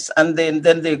personalize, and then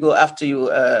they go after you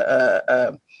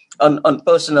on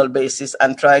personal basis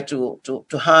and try to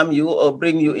harm you or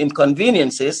bring you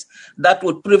inconveniences that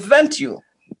would prevent you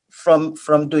from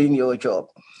doing your job.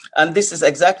 And this is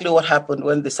exactly what happened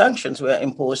when the sanctions were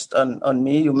imposed on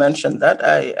me. You mentioned that.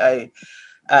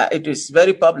 It is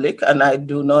very public, and I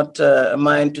do not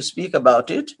mind to speak about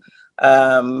it.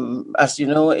 As you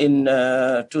know, in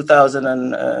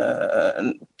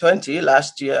 2020,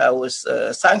 last year, I was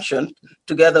sanctioned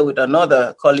together with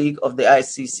another colleague of the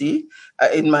ICC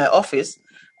in my office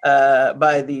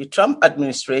by the Trump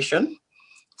administration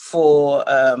for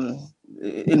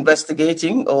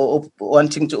investigating or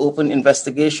wanting to open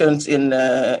investigations in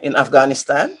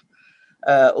Afghanistan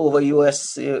over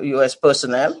U.S.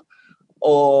 personnel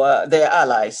or their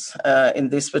allies, in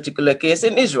this particular case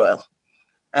in Israel.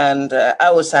 And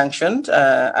I was sanctioned.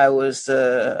 My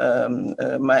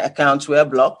accounts were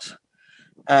blocked,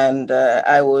 and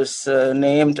I was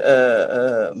named,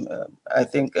 I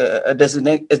think, a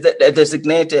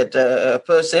designated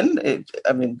person.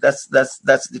 That's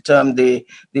the term they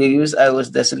use. I was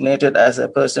designated as a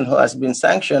person who has been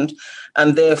sanctioned,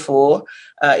 and therefore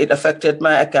it affected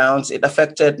my accounts. It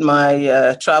affected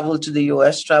my travel to the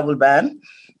U.S., travel ban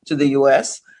to the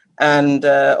U.S., and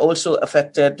also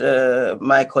affected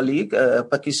my colleague,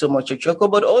 Pakiso Mochochoko,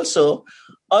 but also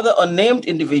other unnamed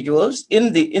individuals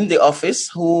in the office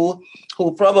who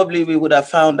probably we would have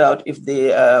found out if they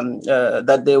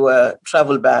that they were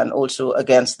travel ban also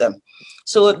against them.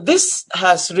 So this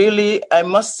has really, I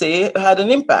must say, had an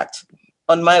impact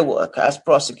on my work as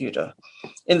prosecutor.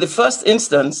 In the first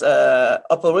instance,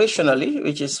 operationally,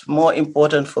 which is more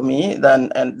important for me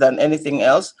than anything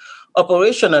else,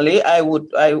 operationally, I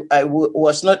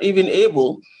was not even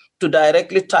able to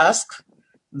directly task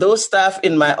those staff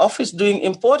in my office doing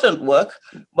important work,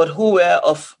 but who were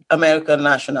of American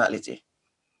nationality.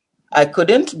 I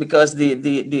couldn't, because the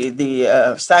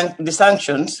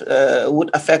sanctions would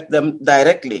affect them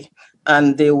directly,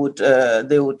 and they would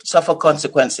suffer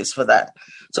consequences for that.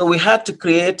 So we had to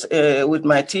create, with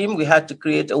my team, we had to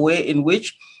create a way in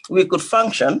which we could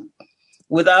function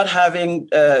without having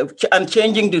and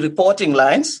changing the reporting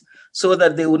lines so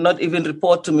that they would not even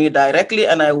report to me directly,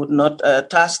 and I would not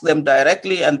task them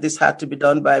directly. And this had to be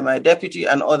done by my deputy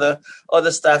and other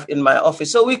staff in my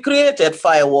office. So we created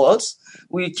firewalls.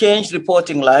 We changed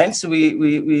reporting lines.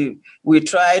 We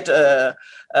tried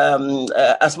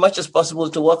as much as possible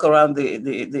to work around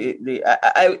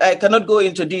I cannot go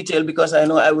into detail because I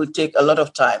know I will take a lot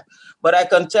of time. But I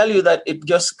can tell you that it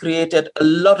just created a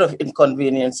lot of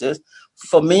inconveniences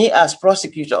for me as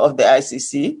prosecutor of the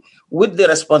ICC, with the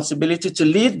responsibility to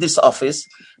lead this office,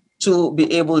 to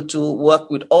be able to work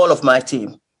with all of my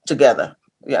team together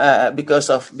because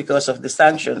of the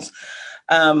sanctions.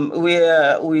 We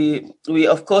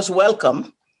of course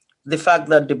welcome the fact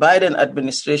that the Biden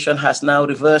administration has now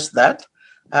reversed that,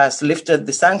 has lifted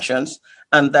the sanctions,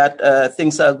 and that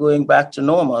things are going back to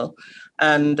normal,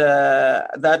 and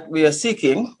that we are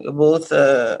seeking, both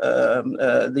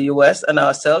the US and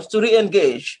ourselves, to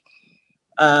re-engage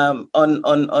on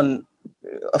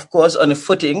of course, on a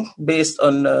footing based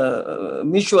on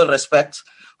mutual respect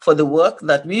for the work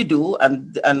that we do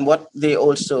and what they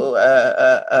also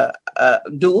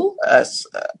do as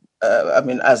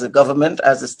a government,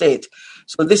 as a state.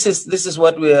 So this is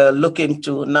what we are looking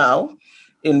to now,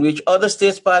 in which other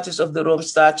states parties of the Rome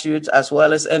Statute, as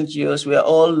well as NGOs, we are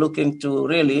all looking to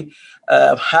really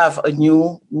have a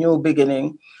new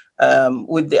beginning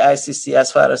with the ICC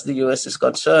as far as the US is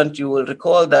concerned. You will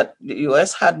recall that the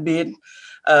US had been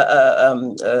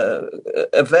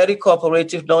a very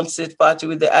cooperative non-state party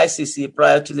with the ICC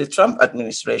prior to the Trump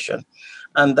administration,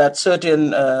 and that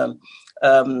certain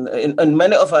in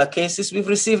many of our cases we've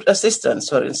received assistance.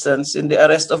 For instance, in the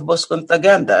arrest of Bosco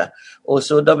Ntaganda,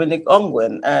 also Dominic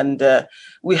Ongwen, and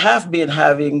we have been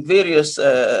having various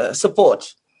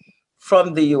support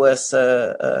from the U.S.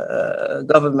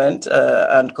 government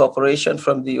and cooperation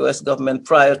from the U.S. government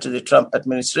prior to the Trump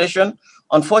administration.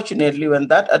 Unfortunately, when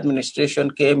that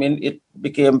administration came in, it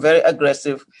became very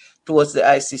aggressive towards the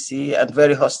ICC and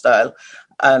very hostile,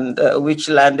 and which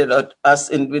landed us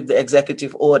in with the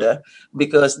executive order,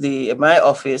 because my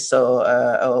office,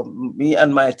 or me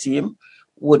and my team,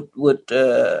 would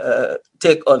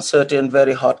take on certain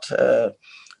very hot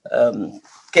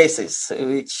cases,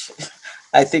 which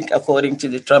I think, according to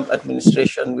the Trump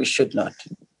administration, we should not.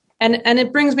 And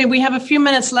it brings me, we have a few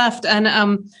minutes left, and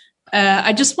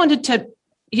I just wanted to,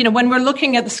 when we're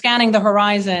looking at scanning the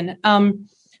horizon,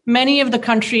 many of the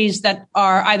countries that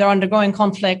are either undergoing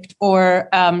conflict or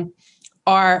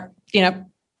are,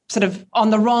 sort of on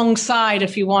the wrong side,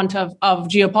 if you want, of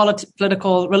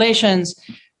geopolitical relations,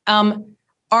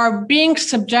 are being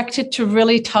subjected to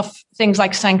really tough things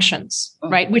like sanctions,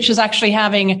 right? Which is actually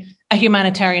having a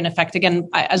humanitarian effect. Again,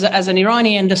 as an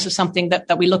Iranian, this is something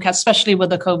that we look at, especially with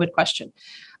the COVID question.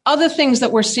 Other things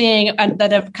that we're seeing and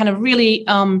that have kind of really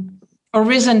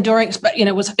arisen during,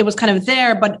 it was kind of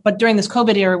there, but during this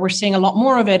COVID era, we're seeing a lot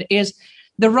more of it, is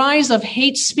the rise of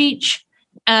hate speech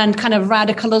and kind of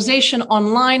radicalization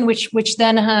online, which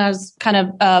then has kind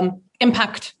of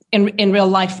impact in real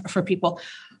life for people.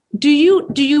 Do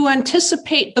you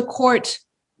anticipate the court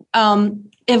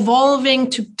evolving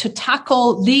to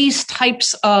tackle these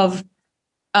types of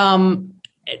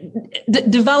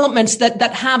developments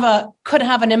that could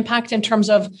have an impact in terms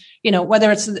of,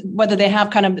 whether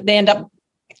they end up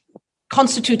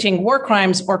constituting war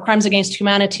crimes or crimes against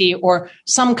humanity or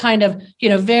some kind of,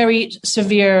 very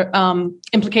severe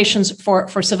implications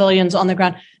for civilians on the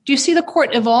ground? Do you see the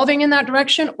court evolving in that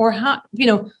direction, or how,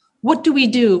 what do we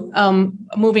do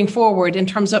moving forward in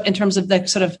terms of the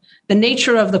sort of the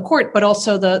nature of the court, but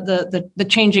also the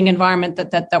changing environment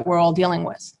that we're all dealing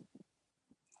with?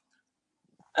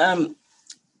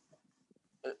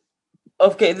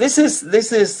 Okay, this is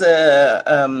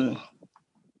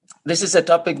a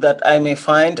topic that I may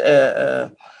find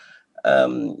a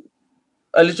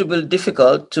little bit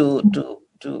difficult to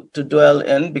dwell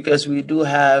in, because we do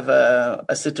have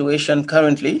a situation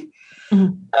currently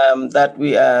that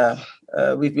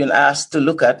we've been asked to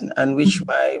look at, and which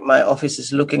my office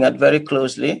is looking at very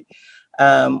closely,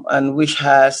 and which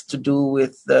has to do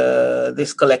with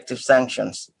these collective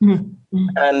sanctions. Mm-hmm.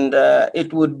 And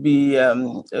it would be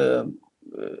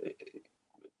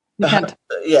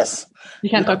yes, you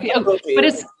can't talk, but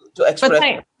it's to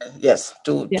express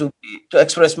to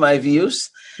express my views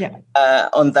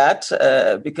on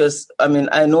that, because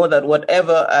I know that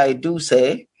whatever I do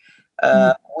say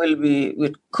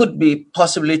could be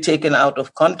possibly taken out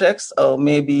of context, or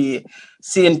maybe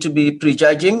seen to be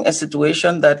prejudging a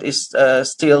situation that is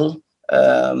still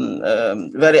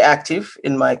very active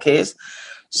in my case.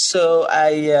 So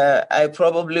I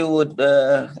probably would.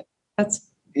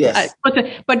 Yes,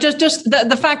 but just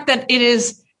the fact that it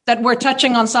is that we're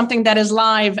touching on something that is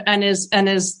live and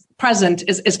is present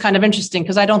is kind of interesting,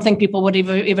 because I don't think people would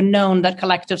even known that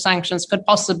collective sanctions could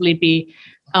possibly be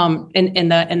in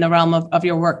the realm of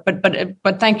your work.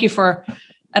 But thank you for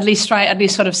at least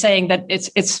sort of saying that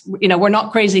it's we're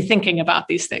not crazy thinking about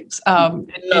these things.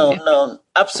 No,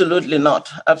 absolutely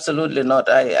not. Absolutely not.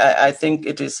 I think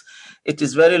it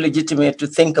is very legitimate to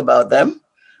think about them.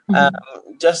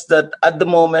 Just that at the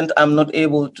moment, I'm not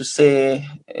able to say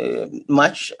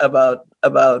much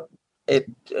about it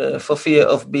for fear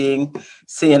of being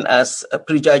seen as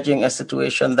prejudging a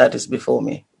situation that is before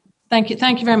me. Thank you.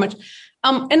 Thank you very much.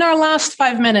 In our last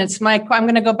 5 minutes, Mike, I'm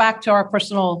going to go back to our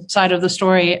personal side of the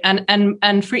story.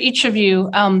 And for each of you,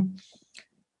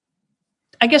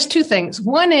 I guess two things.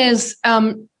 One is,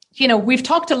 we've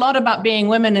talked a lot about being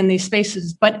women in these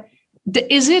spaces, but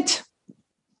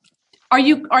are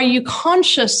you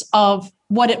conscious of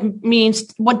what it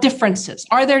means, what differences?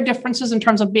 Are there differences in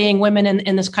terms of being women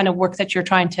in this kind of work that you're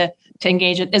trying to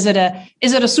engage in? Is it a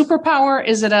superpower?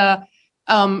 Is it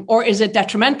or is it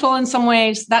detrimental in some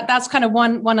ways? That's kind of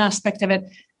one aspect of it.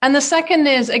 And the second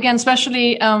is, again,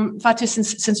 especially Fatih,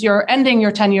 since you're ending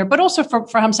your tenure, but also for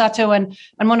Hamsato and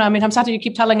Mona. I mean, Hamsato, you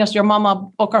keep telling us you're Mama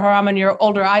Boko Haram and you're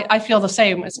older. I feel the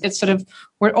same. It's sort of,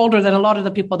 we're older than a lot of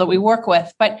the people that we work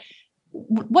with. But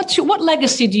what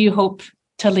legacy do you hope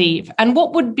to leave? And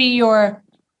what would be your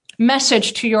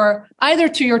message to either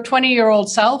to your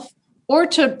 20-year-old self or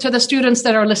to the students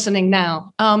that are listening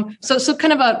now? So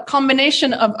kind of a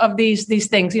combination of these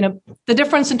things, the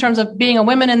difference in terms of being a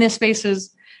woman in these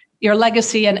spaces, your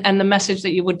legacy and the message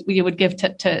that you would give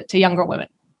to younger women.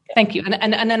 Thank you.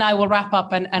 And then I will wrap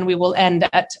up and we will end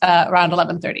at around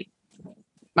 11:30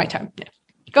 my time.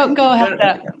 Yeah. Go ahead.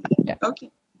 Yeah. Okay.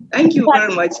 Thank you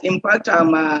very much. In fact,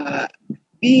 I'm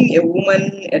being a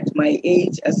woman at my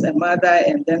age as a mother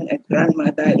and then a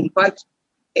grandmother. In fact,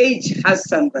 age has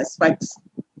some respects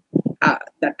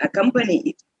that accompany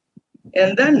it.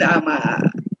 And then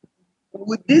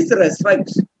with this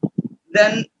respect,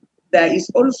 then there is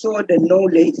also the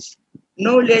knowledge.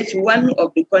 Knowledge, one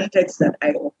of the contexts that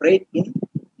I operate in,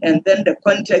 and then the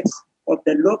context of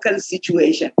the local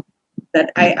situation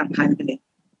that I am handling.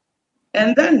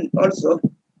 And then also,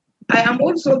 I am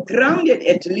also grounded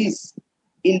at least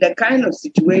in the kind of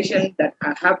situation that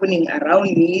are happening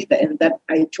around me and that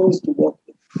I chose to work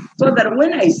with. So that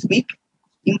when I speak,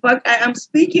 in fact, I am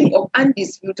speaking of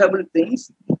undisputable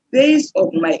things based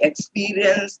on my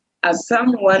experience as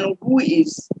someone who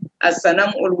is, as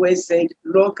Sanam always said,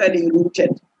 locally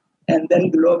rooted and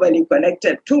then globally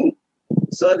connected too.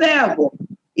 So therefore,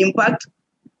 in fact,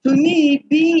 to me,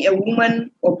 being a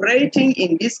woman operating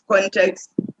in this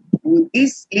context with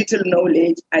this little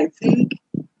knowledge, I think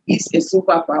is a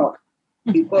superpower,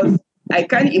 because I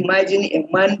can't imagine a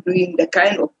man doing the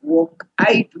kind of work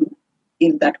I do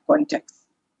in that context.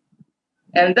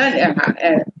 And then,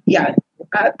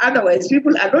 otherwise,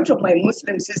 a lot of my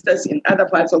Muslim sisters in other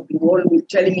parts of the world will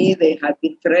tell me they have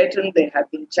been threatened, they have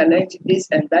been challenged, this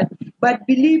and that. But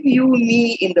believe you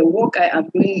me, in the work I am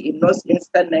doing in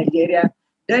northeastern Nigeria,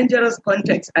 dangerous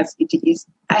context as it is,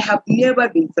 I have never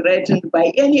been threatened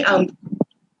by any armed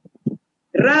group.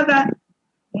 Rather,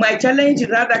 my challenge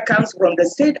comes from the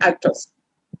state actors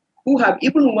who have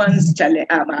even once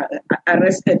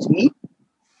arrested me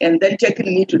and then taken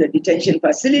me to the detention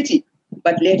facility,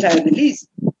 but later released.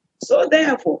 So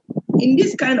therefore, in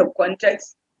this kind of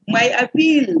context, my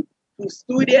appeal to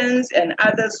students and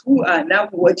others who are now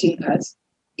watching us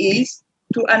is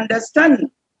to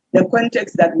understand the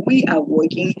context that we are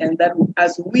working, and that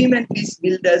as women peace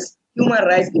builders, human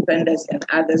rights defenders, and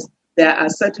others, there are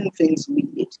certain things we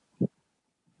need.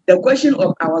 The question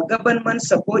of our government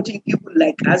supporting people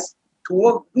like us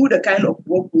to do the kind of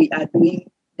work we are doing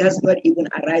does not even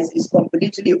arise. It's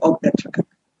completely off the track.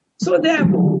 So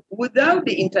therefore, without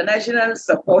the international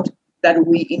support that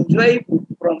we enjoy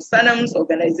from Sanam's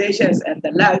organizations and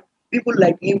the like, people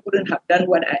like me wouldn't have done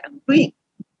what I am doing.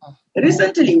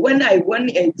 Recently, when I won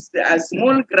a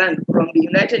small grant from the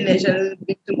United Nations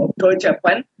Victim of Torture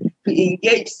Fund to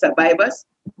engage survivors,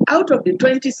 out of the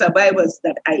 20 survivors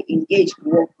that I engaged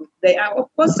work with, they are, of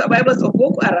course, survivors of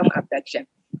Boko Haram abduction.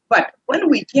 But when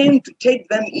we came to take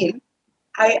them in,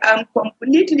 I am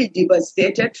completely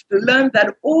devastated to learn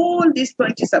that all these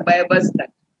 20 survivors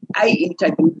that I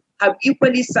interviewed have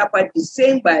equally suffered the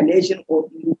same violation or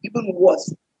even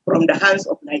worse from the hands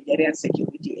of Nigerian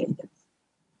security agents.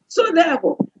 So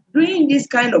therefore, doing this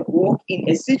kind of work in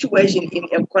a situation, in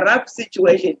a corrupt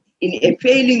situation, in a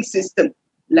failing system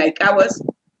like ours,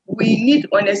 we need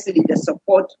honestly the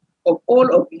support of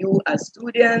all of you as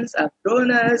students, as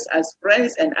donors, as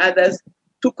friends and others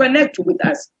to connect with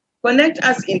us. Connect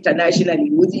us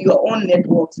internationally with your own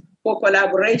networks for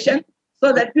collaboration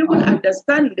so that people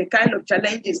understand the kind of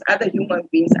challenges other human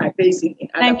beings are facing in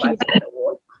other parts of the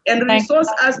world, and resource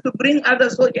us to bring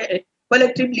others so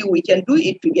collectively we can do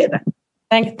it together.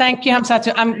 Thank you,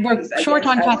 Hamsato. We're short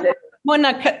on time. Mona,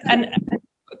 and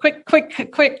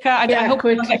quick. I hope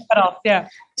we don't get cut off. Yeah.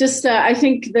 Just, I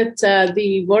think that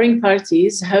the warring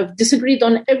parties have disagreed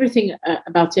on everything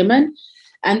about Yemen,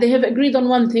 and they have agreed on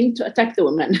one thing: to attack the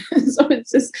women. So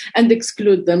it's just, and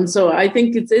exclude them. So I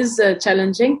think it is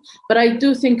challenging, but I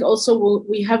do think also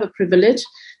we have a privilege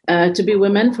to be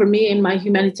women. For me, in my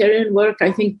humanitarian work,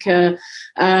 I think I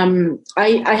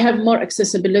have more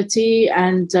accessibility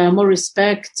and more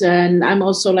respect, and I'm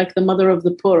also like the mother of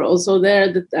the poor, also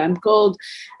there that I'm called,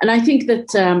 and I think that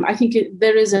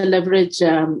there is a leverage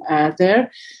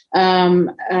there.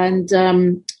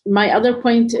 My other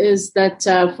point is that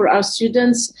for our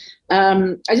students,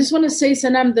 I just want to say,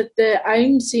 Sanam, that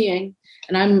I'm seeing.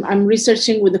 And I'm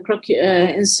researching with the Kroc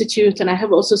Institute, and I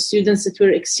have also students that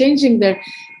we're exchanging there.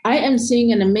 I am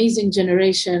seeing an amazing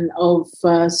generation of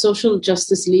social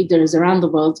justice leaders around the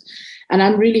world, and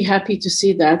I'm really happy to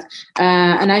see that.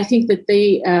 And I think that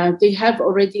they have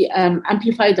already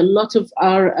amplified a lot of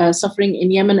our suffering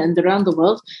in Yemen and around the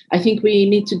world. I think we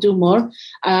need to do more.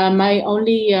 My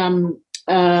only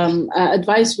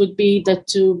advice would be that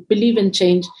to believe in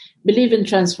change, believe in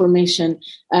transformation,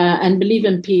 and believe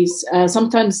in peace.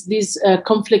 Sometimes these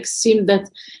conflicts seem that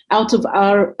out of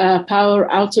our power,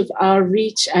 out of our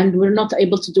reach, and we're not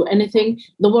able to do anything.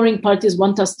 The warring parties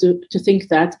want us to think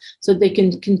that so they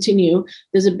can continue.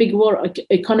 There's a big war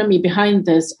economy behind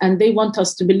this, and they want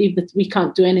us to believe that we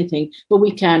can't do anything, but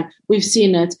we can. We've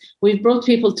seen it. We've brought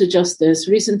people to justice.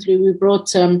 Recently, we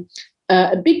brought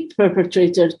a big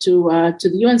perpetrator to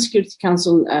the UN Security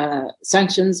Council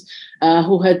sanctions,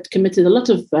 who had committed a lot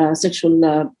of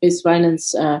sexual-based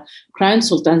violence crimes,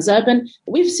 Sultan Zaban.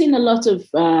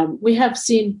 We have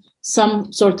seen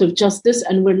some sort of justice,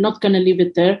 and we're not going to leave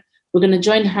it there. We're going to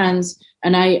join hands,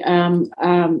 and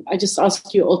I just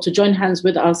ask you all to join hands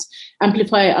with us,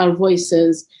 amplify our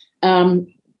voices. And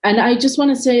I just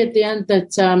want to say at the end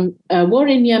that war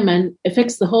in Yemen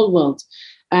affects the whole world.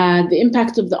 The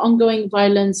impact of the ongoing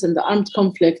violence and the armed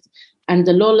conflict and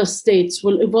the lawless states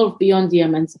will evolve beyond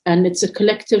Yemen, and it's a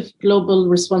collective global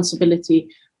responsibility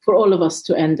for all of us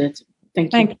to end it.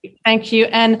 Thank you. Thank you.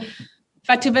 And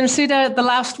Fatou Bensouda, the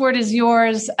last word is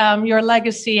yours, your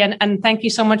legacy, and thank you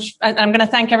so much. I'm going to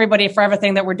thank everybody for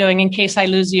everything that we're doing, in case I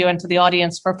lose you, and to the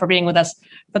audience for being with us.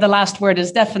 But the last word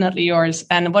is definitely yours,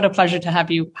 and what a pleasure to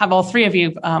have all three of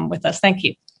you with us. Thank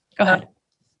you. Go ahead.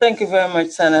 Thank you very much,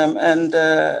 Sanam. And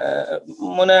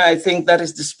Mona, I think that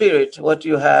is the spirit, what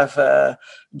you have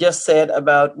just said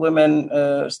about women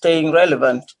staying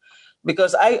relevant.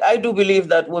 Because I do believe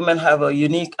that women have a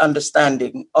unique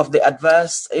understanding of the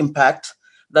adverse impact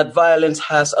that violence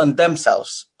has on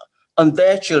themselves, on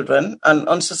their children, and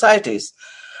on societies.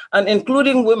 And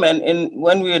including women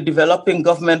when we are developing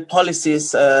government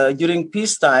policies during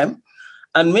peacetime,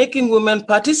 and making women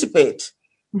participate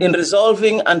in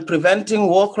resolving and preventing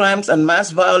war crimes and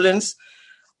mass violence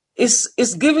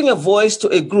is giving a voice to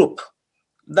a group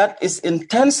that is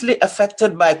intensely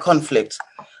affected by conflict,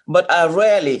 but are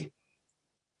rarely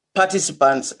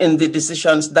participants in the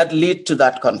decisions that lead to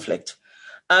that conflict.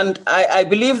 And I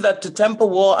believe that to temper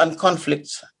war and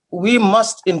conflict, we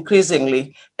must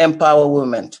increasingly empower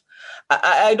women.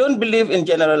 I don't believe in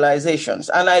generalizations,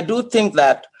 and I do think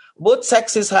that both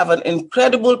sexes have an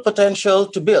incredible potential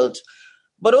to build,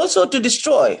 but also to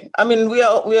destroy. I mean, we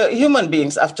are human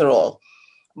beings after all.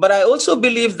 But I also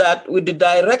believe that with the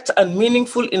direct and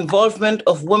meaningful involvement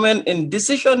of women in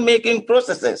decision-making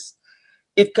processes,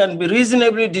 it can be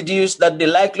reasonably deduced that the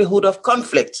likelihood of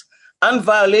conflict and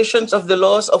violations of the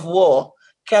laws of war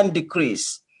can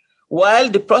decrease, while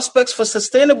the prospects for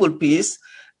sustainable peace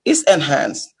is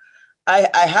enhanced.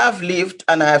 I have lived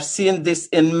and I have seen this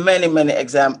in many, many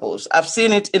examples. I've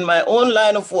seen it in my own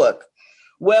line of work,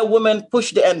 where women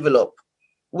push the envelope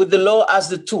with the law as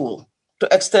the tool to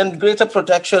extend greater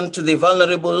protection to the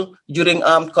vulnerable during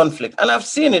armed conflict. And I've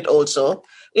seen it also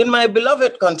in my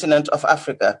beloved continent of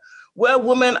Africa, where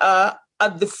women are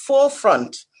at the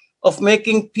forefront of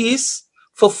making peace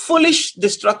for foolish,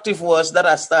 destructive wars that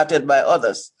are started by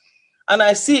others. And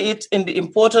I see it in the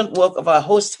important work of our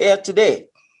host here today,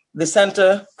 the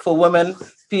Center for Women,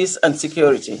 Peace and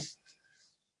Security.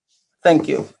 Thank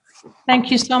you. Thank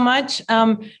you so much.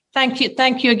 Thank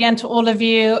you again to all of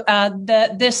you.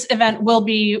 This event will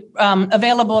be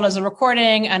available as a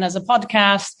recording and as a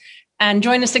podcast. And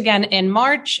join us again in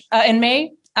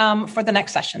May for the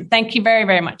next session. Thank you very,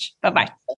 very much. Bye-bye.